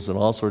officials and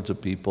all sorts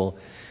of people.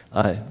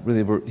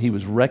 He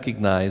was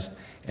recognized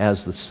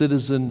as the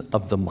Citizen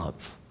of the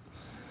Month.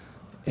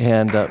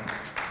 And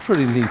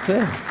pretty neat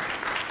thing.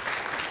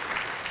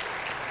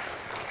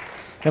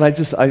 And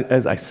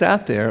as I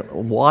sat there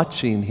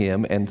watching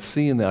him and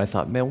seeing that, I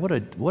thought, man,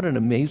 what an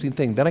amazing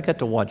thing. Then I got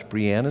to watch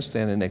Brianna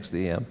standing next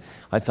to him.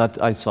 I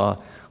saw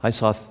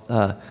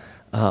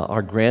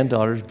our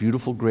granddaughters,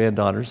 beautiful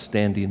granddaughters,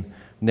 standing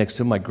next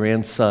to him, my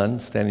grandson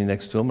standing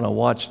next to him, and I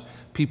watched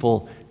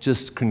people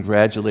just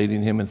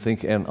congratulating him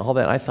and all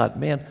that. I thought,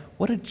 man,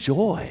 what a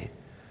joy.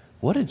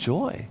 What a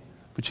joy.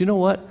 But you know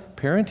what?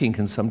 Parenting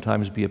can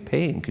sometimes be a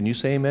pain. Can you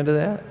say amen to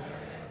that?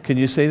 Can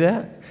you say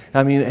that?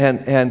 I mean,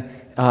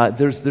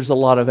 there's a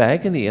lot of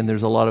agony, and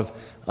there's a lot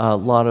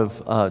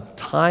of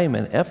time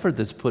and effort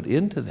that's put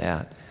into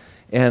that.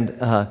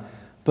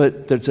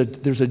 But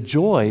there's a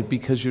joy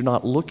because you're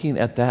not looking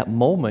at that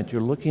moment. You're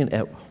looking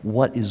at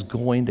what is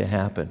going to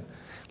happen.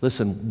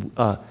 Listen,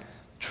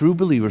 true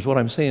believers, what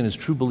I'm saying is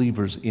true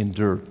believers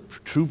endure.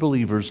 True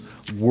believers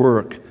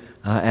work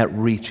at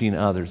reaching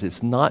others.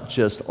 It's not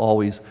just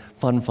always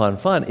fun.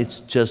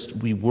 It's just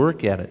we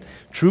work at it.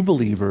 True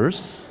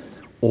believers,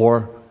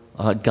 or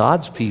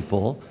God's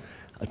people,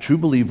 true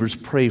believers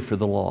pray for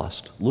the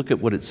lost. Look at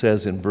what it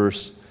says in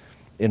verse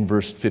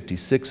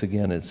 56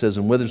 again. It says,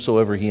 "And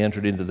whithersoever he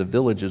entered into the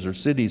villages or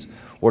cities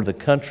or the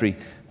country,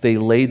 they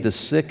laid the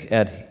sick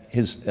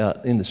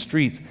in the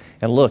streets,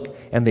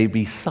 and they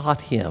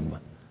besought him."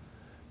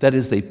 That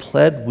is, they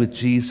pled with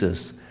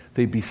Jesus.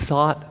 They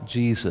besought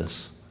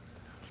Jesus.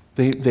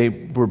 They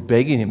were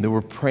begging him. They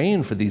were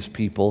praying for these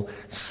people.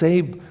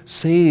 Save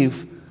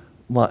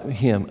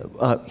him.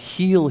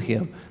 Heal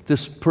him.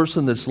 This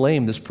person that's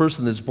lame, this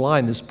person that's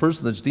blind, this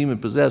person that's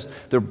demon-possessed,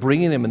 they're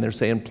bringing him and they're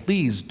saying,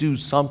 please do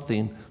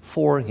something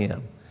for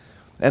him.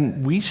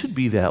 And we should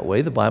be that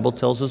way. The Bible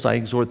tells us, "I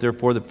exhort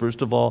therefore that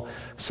first of all,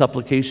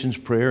 supplications,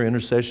 prayer,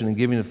 intercession, and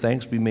giving of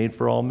thanks be made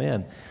for all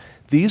men."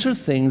 These are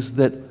things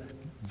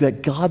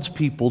that God's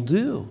people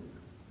do.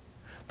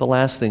 The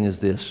last thing is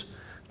this: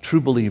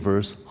 true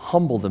believers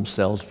humble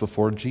themselves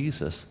before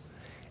Jesus,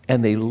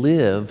 and they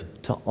live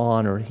to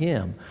honor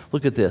him.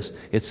 Look at this.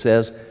 It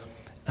says,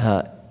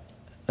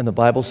 and the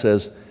Bible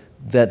says,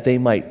 that they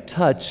might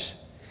touch,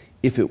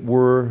 if it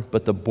were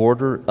but the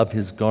border of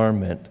his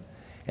garment,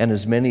 and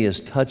as many as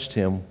touched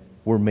him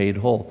were made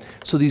whole.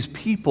 So these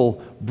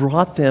people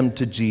brought them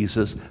to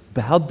Jesus,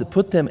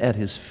 put them at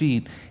his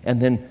feet, and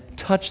then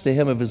touched the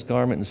hem of his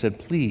garment and said,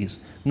 please,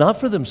 not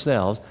for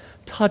themselves,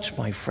 touch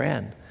my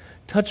friend.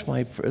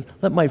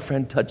 Let my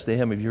friend touch the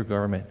hem of your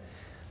garment.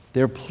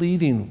 They're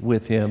pleading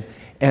with him,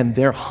 and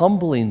they're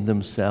humbling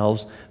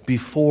themselves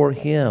before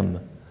him.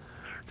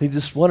 They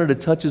just wanted to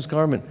touch his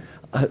garment.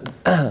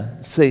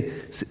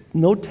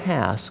 No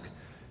task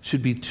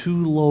should be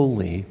too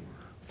lowly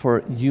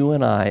for you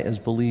and I as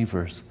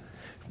believers.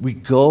 We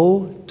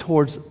go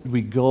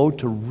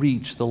to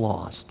reach the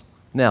lost.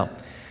 Now,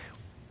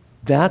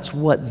 that's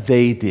what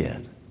they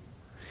did.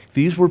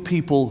 These were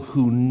people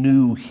who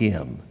knew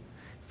him.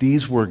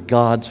 These were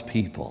God's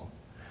people.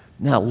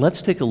 Now,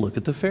 let's take a look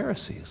at the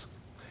Pharisees.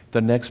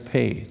 The next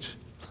page.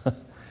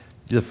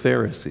 The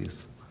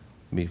Pharisees.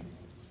 Let me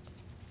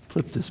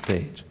flip this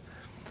page.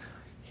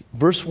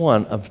 Verse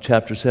 1 of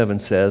chapter 7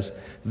 says,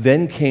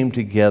 "Then came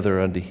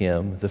together unto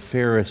him the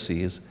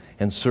Pharisees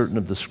and certain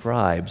of the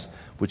scribes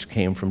which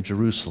came from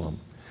Jerusalem."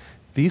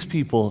 These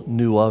people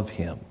knew of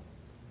him.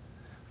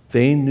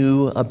 They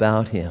knew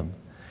about him.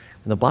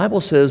 And the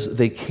Bible says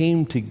they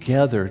came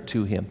together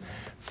to him.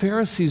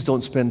 Pharisees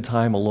don't spend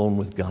time alone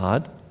with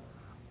God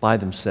by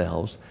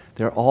themselves.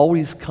 They're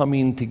always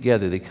coming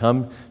together. They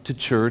come to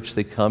church.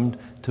 They come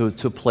to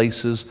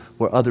places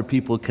where other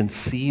people can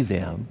see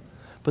them.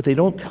 But they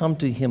don't come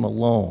to him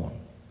alone.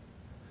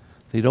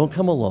 They don't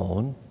come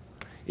alone.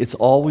 It's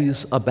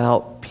always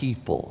about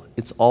people.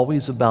 It's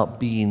always about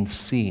being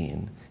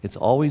seen. It's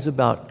always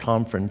about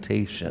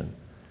confrontation.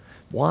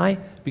 Why?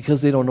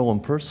 Because they don't know him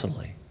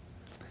personally.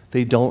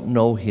 They don't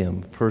know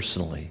him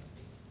personally.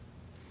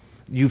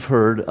 You've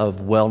heard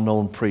of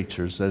well-known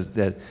preachers,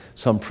 that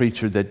some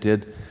preacher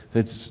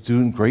that's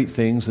doing great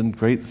things, and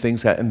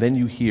then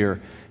you hear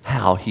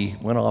how he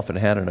went off and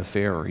had an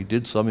affair, or he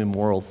did some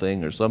immoral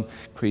thing, or some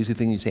crazy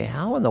thing. You say,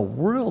 how in the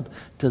world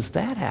does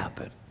that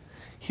happen?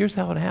 Here's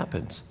how it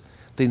happens.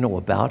 They know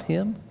about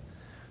him.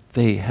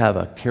 They have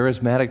a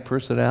charismatic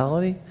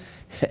personality,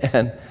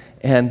 and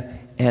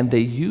they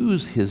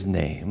use his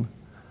name,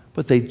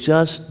 but they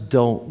just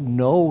don't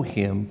know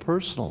him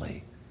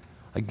personally.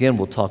 Again,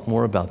 we'll talk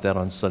more about that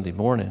on Sunday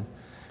morning.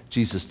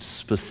 Jesus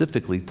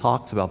specifically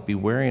talks about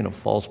bewaring of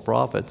false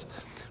prophets.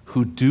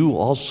 who do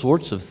all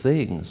sorts of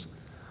things,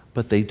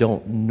 but they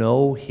don't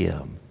know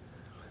him.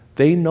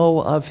 They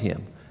know of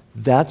him.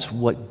 That's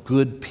what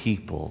good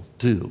people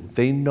do.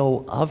 They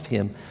know of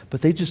him,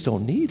 but they just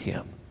don't need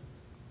him.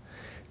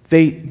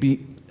 The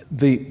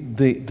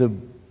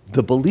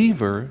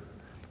believer,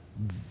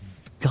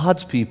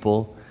 God's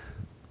people,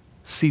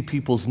 see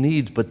people's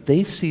needs, but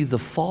they see the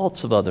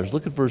faults of others.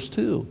 Look at verse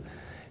 2.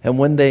 And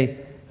when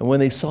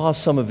they saw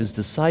some of his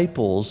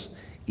disciples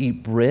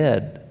eat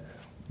bread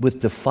with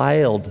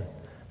defiled,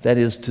 that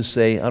is to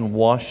say,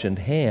 unwashed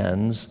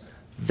hands,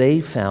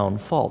 they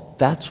found fault.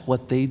 That's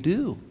what they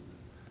do.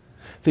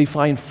 They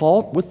find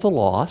fault with the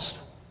lost.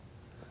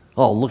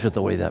 Oh, look at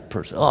the way that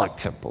person. Oh, I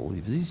can't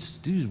believe these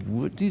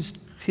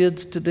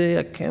kids today.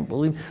 I can't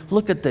believe.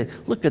 Look at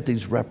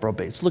these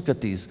reprobates. Look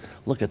at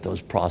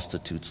those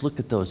prostitutes. Look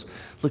at those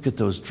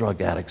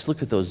drug addicts.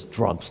 Look at those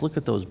drunks. Look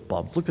at those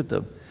bums. Look at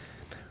them.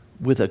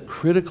 With a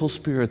critical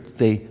spirit,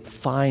 they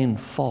find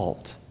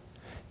fault.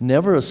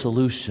 Never a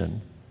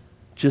solution,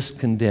 just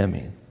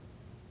condemning.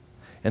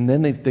 And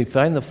then they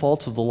find the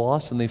faults of the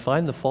lost, and they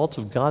find the faults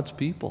of God's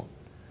people.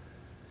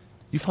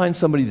 You find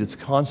somebody that's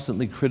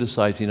constantly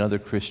criticizing other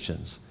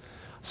Christians.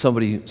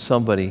 Somebody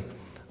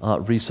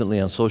recently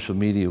on social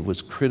media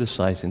was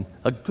criticizing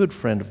a good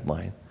friend of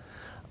mine.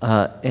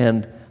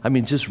 And I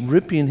mean, just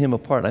ripping him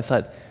apart. And I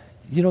thought,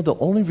 the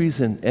only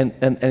reason,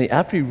 and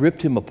after he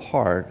ripped him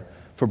apart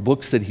for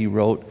books that he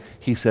wrote,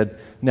 he said,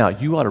 now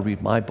you ought to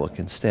read my book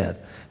instead.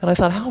 And I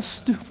thought, how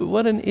stupid,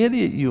 what an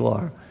idiot you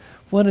are.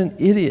 What an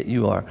idiot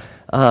you are.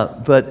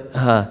 But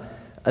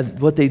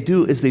what they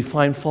do is they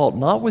find fault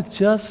not with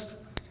just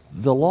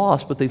the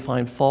lost, but they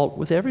find fault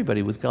with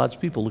everybody, with God's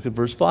people. Look at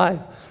verse 5.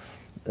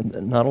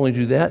 And not only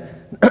do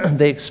that,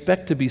 they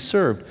expect to be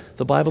served.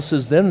 The Bible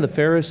says, then the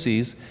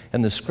Pharisees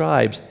and the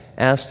scribes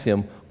asked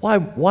him, why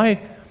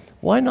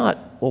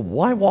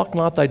walk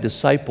not thy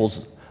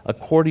disciples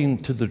according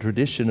to the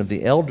tradition of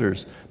the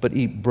elders, but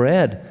eat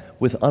bread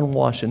with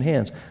unwashed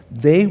hands?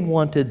 They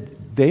wanted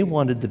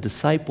the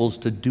disciples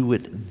to do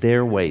it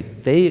their way.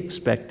 They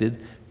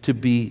expected to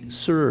be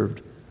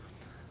served.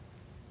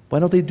 Why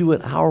don't they do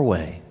it our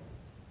way?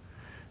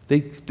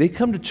 They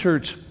come to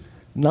church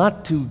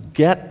not to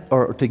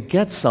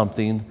get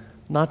something,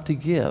 not to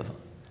give.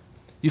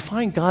 You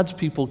find God's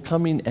people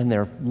coming and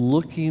they're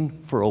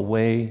looking for a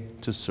way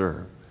to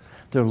serve.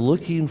 They're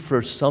looking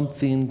for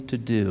something to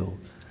do.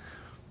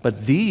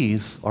 But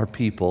these are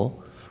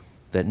people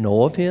that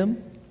know of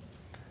him,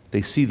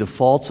 they see the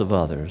faults of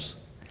others,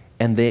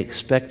 and they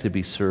expect to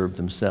be served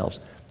themselves.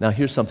 Now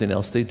here's something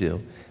else they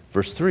do.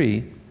 Verse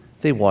 3,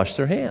 they wash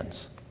their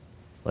hands.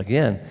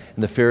 Again,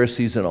 and the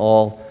Pharisees and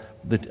all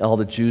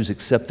the Jews,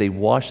 except they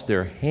wash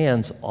their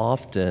hands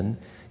often,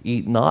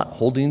 eat not,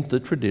 holding the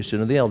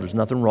tradition of the elders.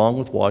 Nothing wrong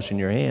with washing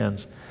your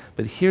hands.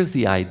 But here's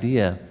the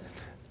idea.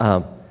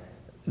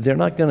 They're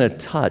not going to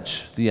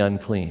touch the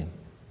unclean.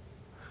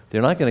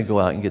 They're not going to go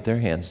out and get their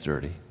hands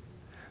dirty.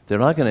 They're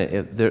not going to,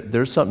 if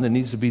there's something that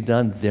needs to be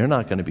done, they're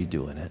not going to be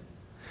doing it.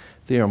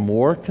 They are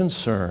more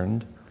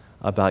concerned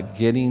about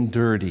getting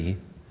dirty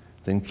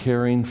than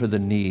caring for the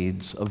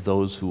needs of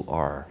those who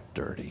are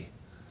dirty.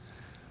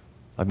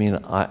 I mean,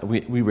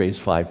 we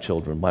raised 5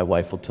 children. My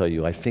wife will tell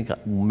you, I think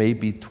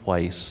maybe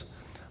twice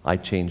I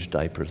changed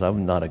diapers.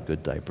 I'm not a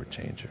good diaper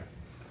changer.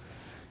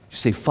 You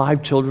say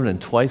 5 children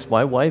and twice,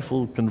 my wife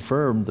will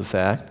confirm the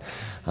fact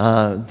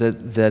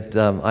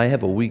that I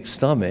have a weak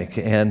stomach,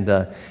 and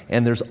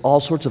there's all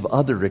sorts of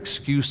other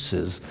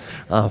excuses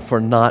for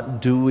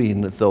not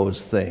doing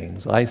those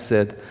things. I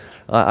said,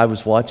 I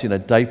was watching a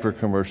diaper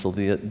commercial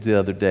the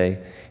other day,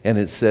 and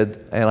I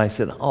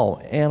said, oh,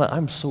 Anna, I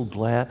was so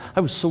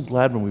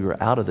glad when we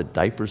were out of the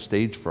diaper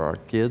stage for our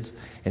kids.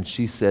 And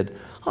she said,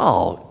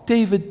 oh,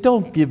 David,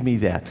 don't give me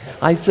that.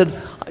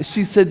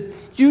 She said,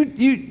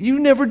 you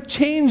never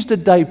changed a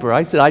diaper.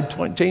 I said, I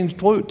changed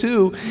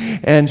 2.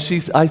 And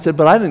I said,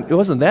 but it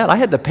wasn't that. I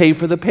had to pay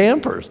for the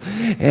Pampers.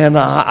 And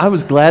I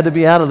was glad to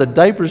be out of the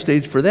diaper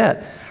stage for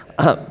that.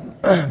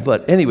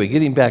 But anyway,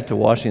 getting back to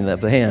washing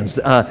the hands,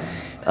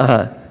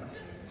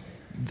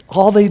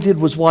 all they did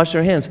was wash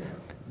their hands.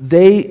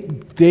 They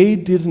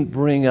didn't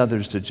bring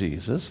others to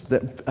Jesus.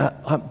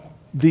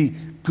 The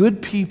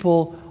good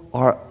people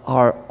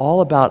are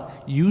all about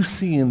you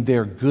seeing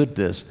their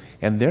goodness,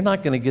 and they're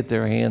not going to get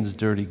their hands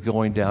dirty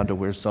going down to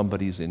where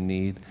somebody's in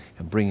need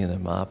and bringing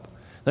them up.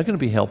 They're not going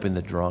to be helping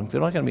the drunk. They're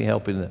not going to be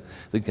helping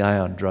the guy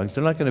on drugs.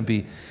 They're not going to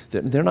be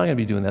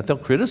doing that. They'll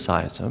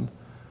criticize them,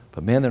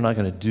 but man, they're not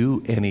going to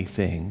do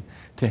anything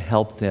to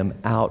help them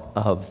out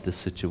of the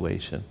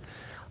situation.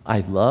 I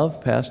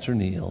love Pastor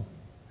Neil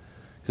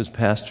because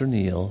Pastor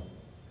Neil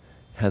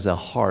has a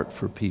heart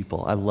for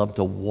people. I love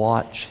to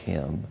watch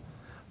him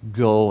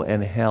go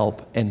and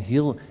help and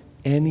heal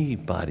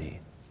anybody.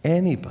 I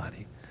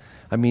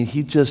mean,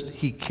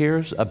 he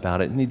cares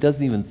about it, and he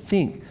doesn't even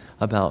think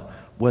about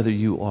whether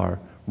you are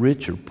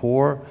rich or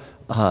poor.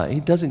 He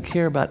doesn't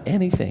care about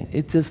anything.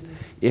 It just,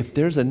 if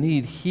there's a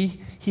need,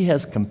 he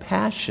has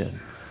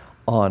compassion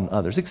on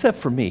others, except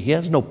for me. He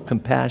has no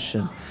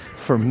compassion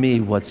for me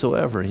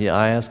whatsoever.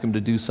 I ask him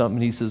to do something,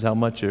 and he says, how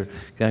much are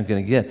I'm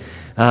going to get?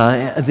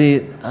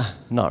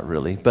 Not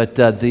really, but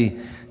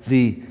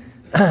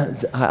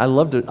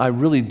I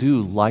really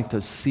do like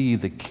to see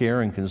the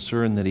care and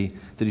concern that he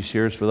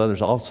shares with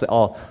others.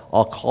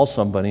 I'll call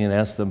somebody and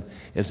ask them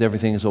if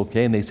everything is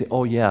okay, and they say,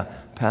 oh yeah,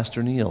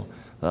 Pastor Neil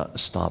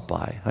stopped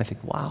by. I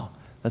think, wow,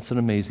 that's an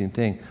amazing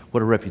thing.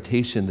 What a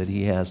reputation that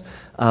he has.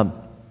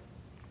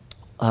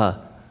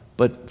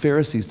 But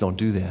Pharisees don't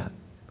do that.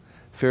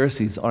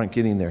 Pharisees aren't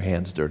getting their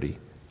hands dirty.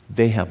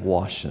 They have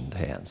washed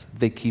hands.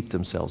 They keep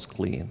themselves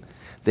clean.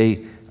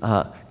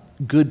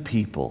 Good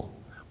people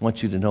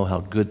want you to know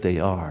how good they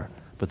are,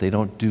 but they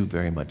don't do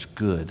very much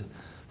good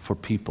for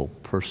people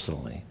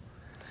personally.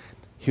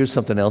 Here's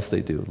something else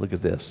they do. Look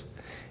at this.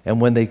 And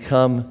when they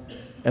come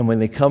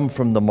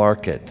from the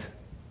market,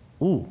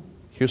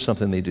 here's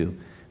something they do.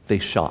 They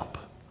shop.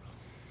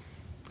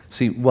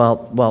 See,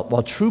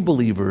 while true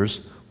believers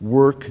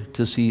work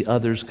to see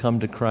others come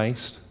to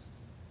Christ,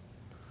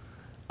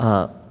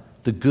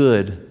 the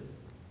good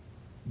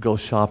go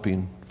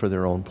shopping for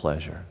their own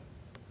pleasure.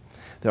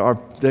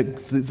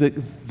 God's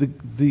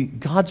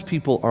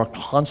people are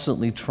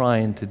constantly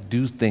trying to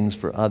do things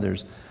for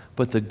others,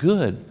 but the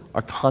good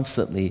are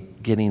constantly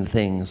getting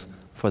things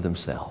for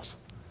themselves.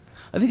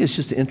 I think it's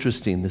just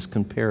interesting, this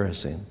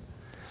comparison.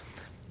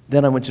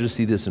 Then I want you to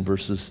see this in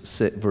verse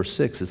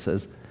 6. It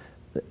says,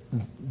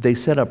 they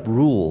set up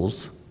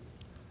rules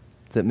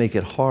that make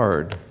it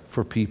hard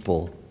for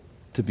people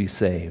to be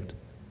saved.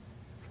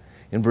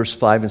 In verse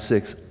 5 and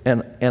 6,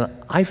 and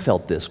I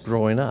felt this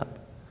growing up.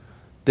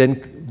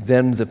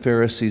 Then the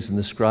Pharisees and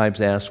the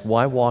scribes asked,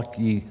 why walk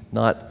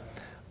not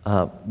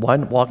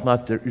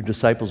your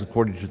disciples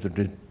according to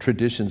the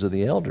traditions of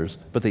the elders,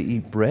 but they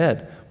eat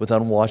bread with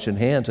unwashed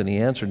hands? And he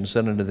answered and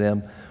said unto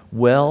them,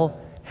 well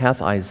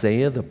hath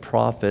Isaiah the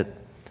prophet,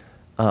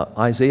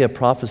 Isaiah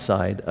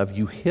prophesied of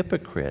you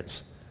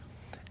hypocrites,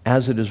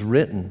 as it is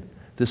written,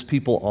 this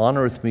people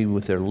honoreth me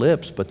with their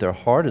lips, but their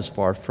heart is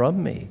far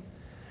from me.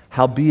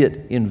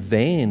 Howbeit in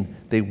vain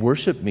they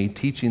worship me,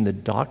 teaching the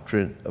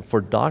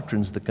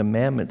doctrines, the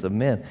commandments of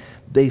men.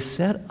 They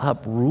set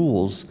up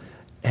rules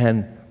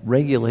and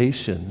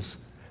regulations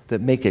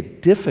that make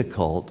it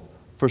difficult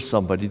for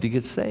somebody to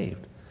get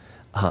saved.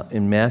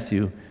 In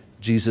Matthew,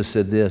 Jesus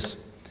said this.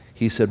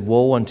 He said,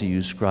 woe unto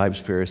you, scribes,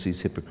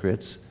 Pharisees,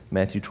 hypocrites.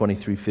 Matthew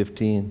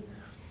 23:15.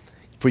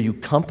 For you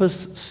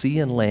compass sea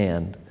and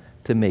land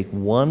to make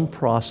one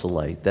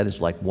proselyte, that is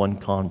like one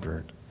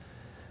convert.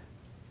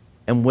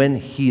 And when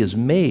he is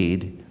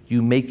made,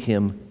 you make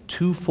him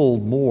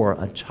twofold more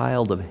a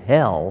child of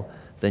hell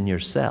than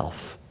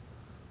yourself.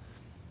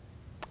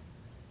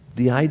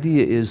 The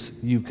idea is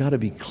you've got to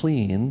be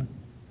clean.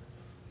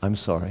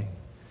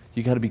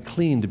 You got to be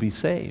clean to be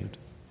saved.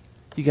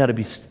 You got to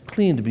be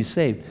clean to be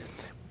saved.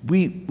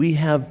 We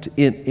have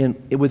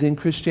within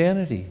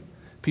Christianity,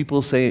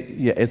 people say,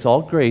 yeah, it's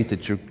all great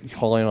that you're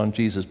calling on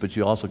Jesus, but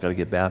you also got to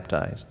get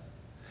baptized.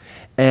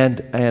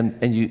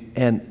 And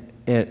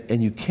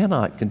you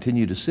cannot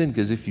continue to sin,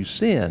 because if you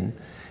sin,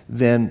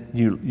 then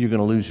you're going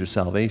to lose your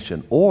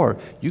salvation. Or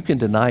you can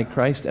deny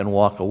Christ and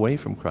walk away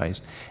from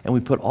Christ. And we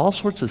put all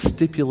sorts of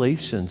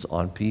stipulations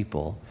on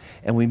people,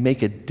 and we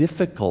make it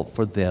difficult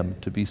for them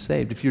to be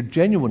saved. If you're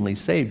genuinely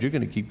saved, you're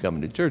going to keep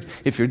coming to church.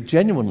 If you're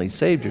genuinely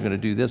saved, you're going to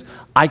do this.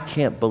 I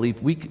can't believe,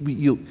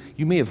 you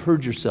may have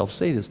heard yourself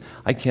say this,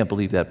 I can't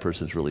believe that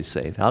person's really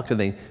saved. How can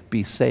they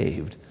be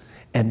saved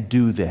and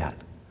do that?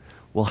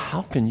 Well,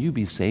 how can you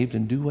be saved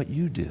and do what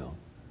you do?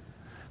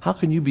 How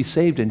can you be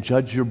saved and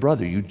judge your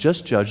brother? You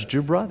just judged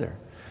your brother.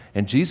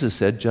 And Jesus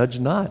said, judge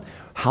not.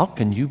 How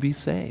can you be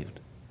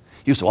saved?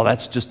 You say, well,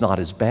 that's just not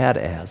as bad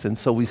as. And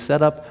so we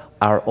set up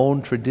our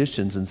own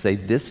traditions and say,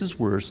 this is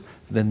worse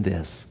than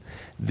this.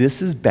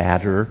 This is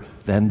badder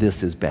than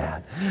this is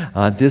bad.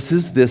 This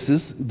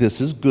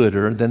is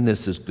gooder than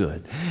this is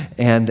good.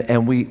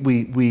 And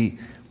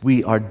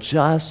we are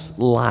just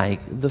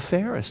like the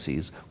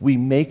Pharisees. We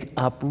make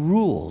up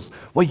rules.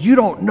 Well, you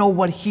don't know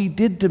what he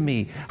did to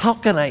me. How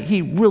can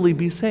he really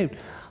be saved?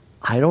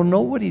 I don't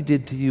know what he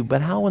did to you,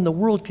 but how in the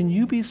world can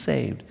you be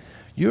saved?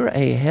 You're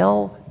a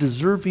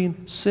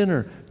hell-deserving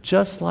sinner,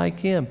 just like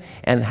him.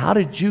 And how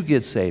did you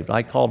get saved?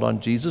 I called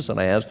on Jesus and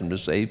I asked him to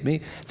save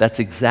me. That's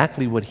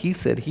exactly what he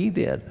said he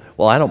did.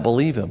 Well, I don't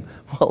believe him.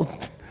 Well,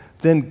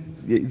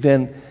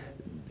 then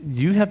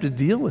you have to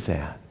deal with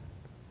that.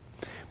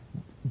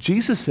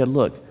 Jesus said,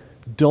 look,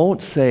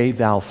 don't say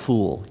thou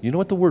fool. You know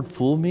what the word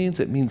fool means?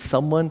 It means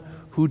someone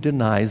who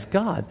denies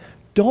God.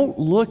 Don't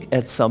look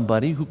at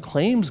somebody who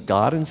claims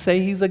God and say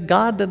he's a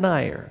God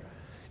denier.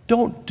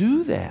 Don't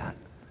do that,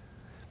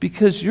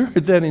 because you're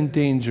then in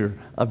danger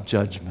of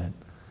judgment.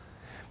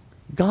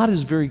 God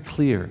is very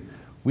clear.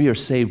 We are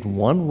saved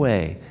one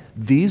way.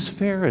 These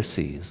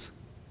Pharisees,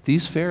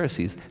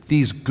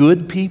 these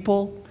good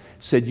people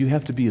said you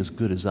have to be as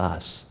good as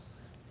us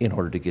in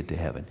order to get to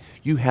heaven.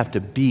 You have to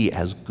be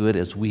as good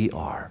as we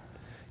are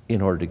in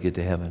order to get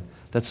to heaven.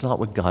 That's not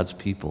what God's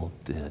people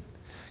did.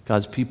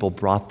 God's people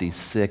brought these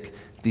sick,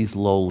 these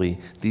lowly,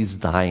 these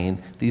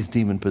dying, these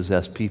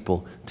demon-possessed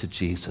people to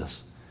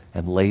Jesus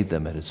and laid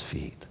them at his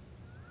feet.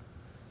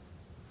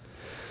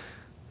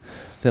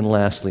 Then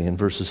lastly, in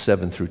verses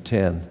 7 through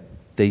 10,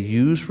 they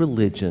use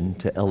religion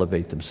to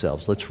elevate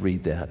themselves. Let's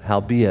read that.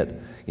 Howbeit,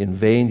 in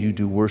vain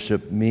you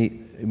worship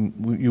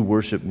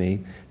me,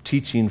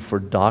 teaching for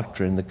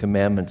doctrine the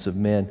commandments of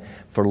men.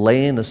 For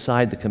laying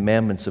aside the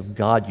commandments of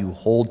God, you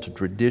hold to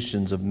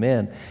traditions of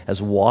men,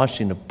 as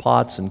washing of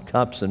pots and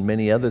cups and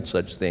many other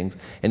such things.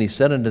 And he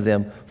said unto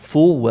them,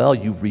 full well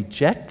you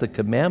reject the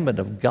commandment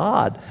of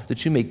God,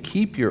 that you may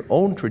keep your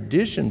own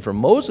tradition. For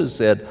Moses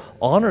said,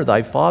 honor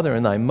thy father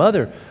and thy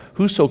mother.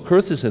 Whoso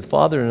curseth his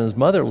father and his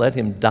mother, let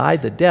him die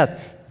the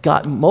death.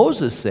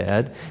 Moses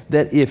said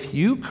that if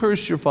you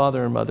curse your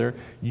father and mother,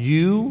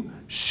 you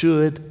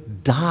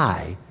should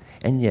die.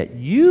 And yet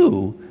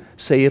you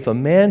say, if a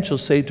man shall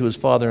say to his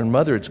father and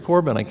mother, it's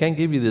Corban, I can't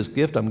give you this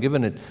gift, I'm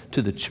giving it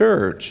to the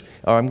church,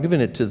 or I'm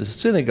giving it to the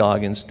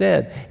synagogue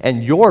instead,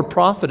 and you're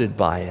profited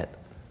by it,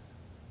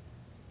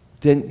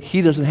 then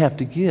he doesn't have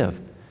to give.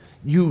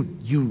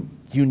 You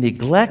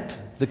neglect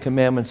the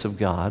commandments of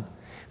God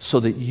so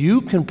that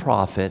you can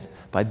profit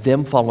by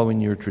them following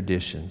your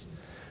traditions.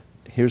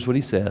 Here's what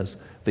he says.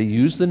 They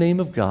use the name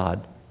of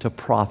God to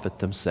profit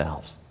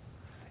themselves.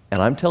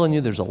 And I'm telling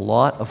you, there's a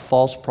lot of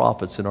false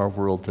prophets in our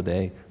world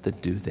today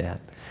that do that.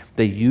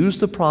 They use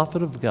the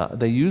prophet of God,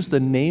 they use the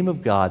name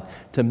of God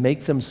to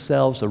make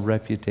themselves a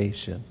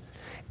reputation.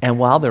 And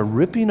while they're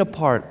ripping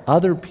apart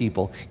other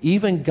people,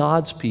 even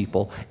God's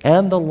people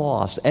and the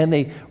lost, and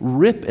they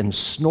rip and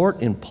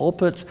snort in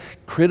pulpits,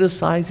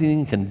 criticizing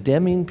and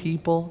condemning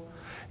people,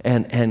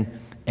 and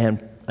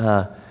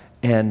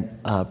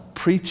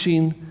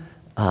preaching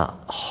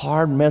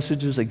hard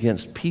messages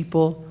against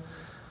people,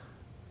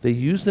 they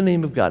use the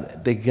name of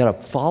God. They get a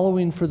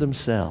following for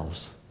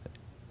themselves,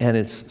 and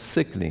it's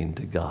sickening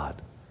to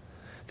God.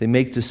 They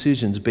make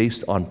decisions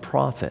based on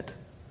profit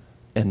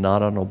and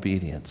not on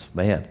obedience.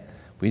 Man,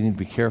 we need to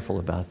be careful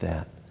about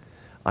that.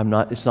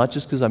 It's not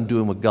just because I'm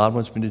doing what God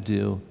wants me to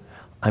do.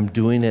 I'm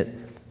doing it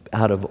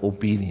out of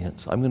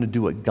obedience. I'm going to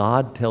do what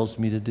God tells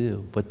me to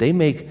do. But they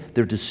make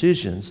their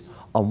decisions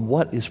on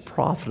what is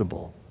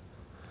profitable.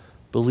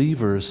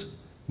 Believers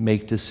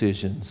make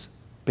decisions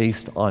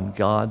based on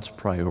God's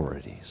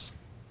priorities.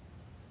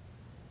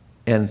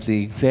 And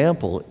the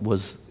example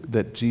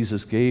that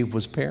Jesus gave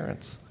was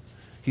parents.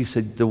 He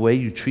said, the way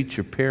you treat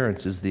your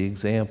parents is the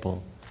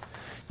example.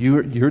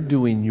 You're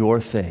doing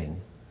your thing,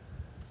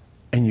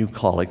 and you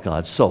call it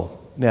God. So,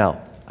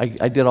 now,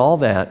 I did all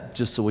that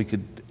just so we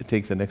could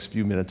take the next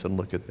few minutes and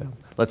look at them.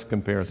 Let's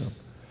compare them.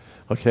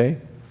 Okay?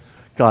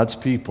 God's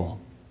people.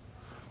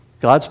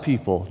 God's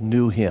people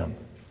knew him.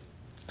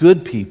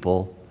 Good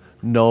people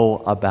know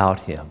about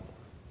him.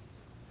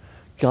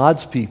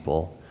 God's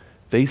people,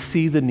 they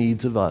see the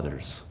needs of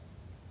others.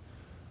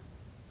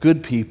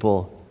 Good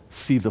people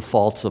see the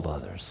faults of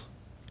others.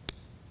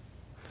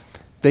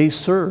 They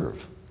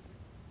serve,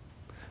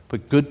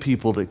 but good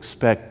people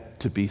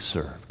expect to be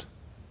served.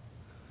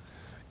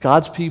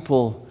 God's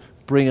people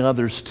bring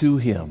others to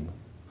him,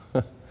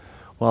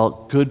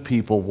 while good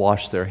people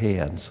wash their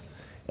hands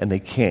and they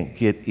can't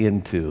get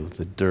into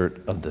the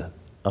dirt of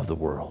the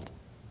world.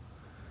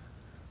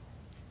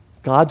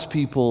 God's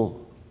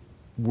people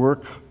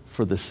work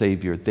for the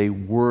Savior. They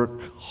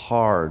work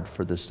hard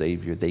for the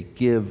Savior. They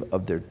give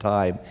of their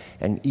time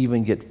and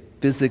even get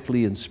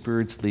physically and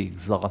spiritually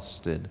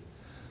exhausted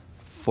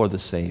for the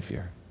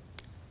Savior.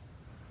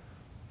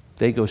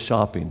 They go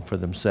shopping for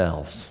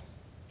themselves.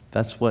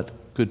 That's what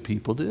good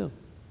people do.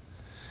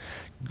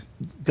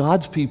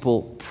 God's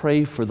people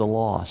pray for the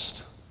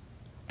lost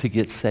to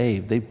get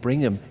saved. They bring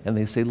them and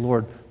they say,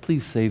 Lord,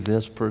 please save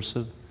this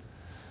person.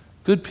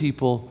 Good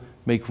people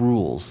make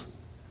rules,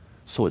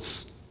 so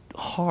it's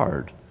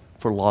hard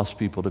for lost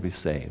people to be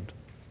saved.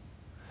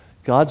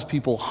 God's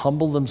people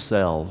humble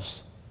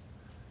themselves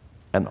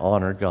and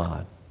honor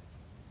God.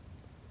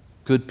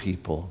 Good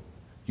people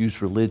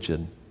use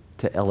religion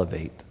to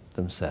elevate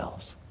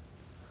themselves.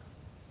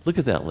 Look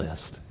at that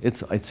list.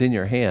 It's in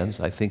your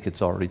hands. I think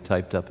it's already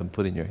typed up and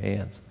put in your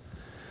hands.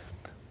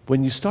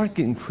 When you start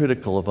getting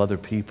critical of other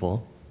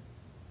people,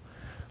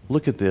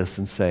 look at this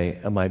and say,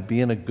 am I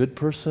being a good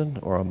person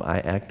or am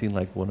I acting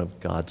like one of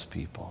God's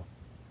people?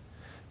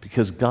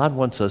 Because God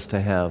wants us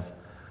to have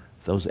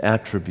those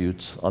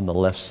attributes on the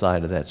left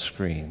side of that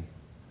screen.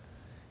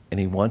 And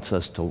he wants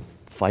us to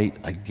fight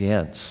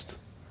against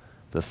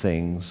the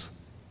things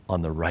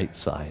on the right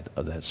side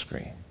of that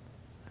screen.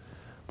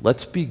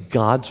 Let's be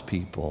God's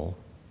people,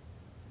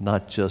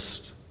 not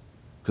just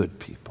good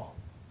people.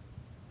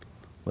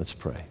 Let's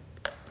pray.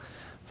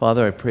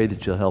 Father, I pray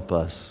that you'll help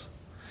us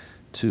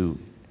to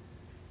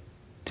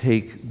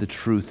take the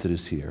truth that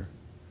is here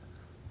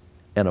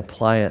and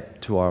apply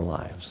it to our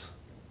lives.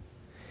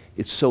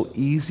 It's so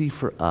easy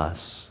for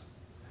us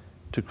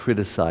to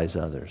criticize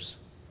others,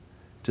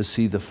 to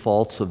see the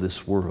faults of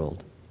this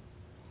world,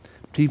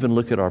 to even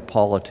look at our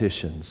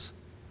politicians,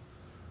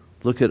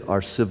 look at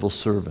our civil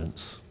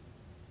servants.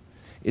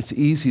 It's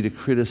easy to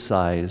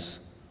criticize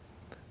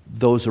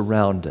those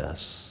around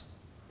us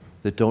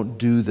that don't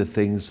do the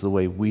things the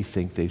way we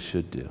think they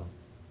should do.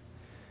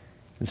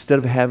 Instead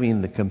of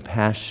having the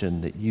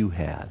compassion that you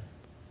had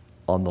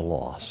on the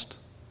lost,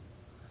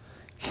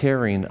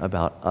 caring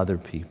about other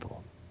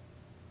people,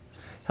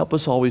 help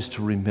us always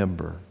to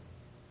remember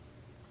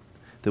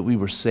that we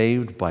were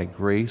saved by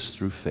grace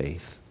through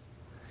faith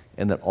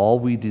and that all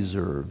we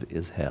deserve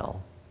is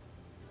hell.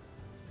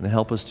 And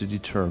help us to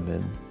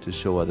determine to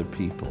show other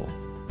people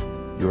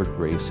your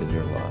grace and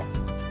your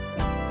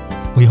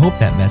love. We hope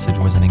that message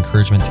was an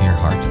encouragement to your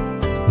heart.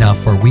 Now,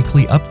 for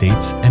weekly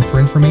updates and for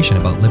information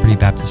about Liberty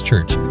Baptist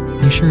Church,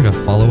 be sure to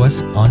follow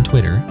us on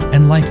Twitter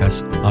and like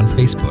us on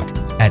Facebook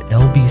at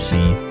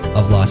LBC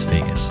of Las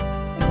Vegas.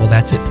 Well,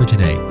 that's it for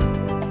today.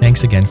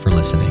 Thanks again for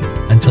listening.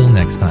 Until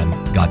next time,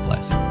 God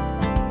bless.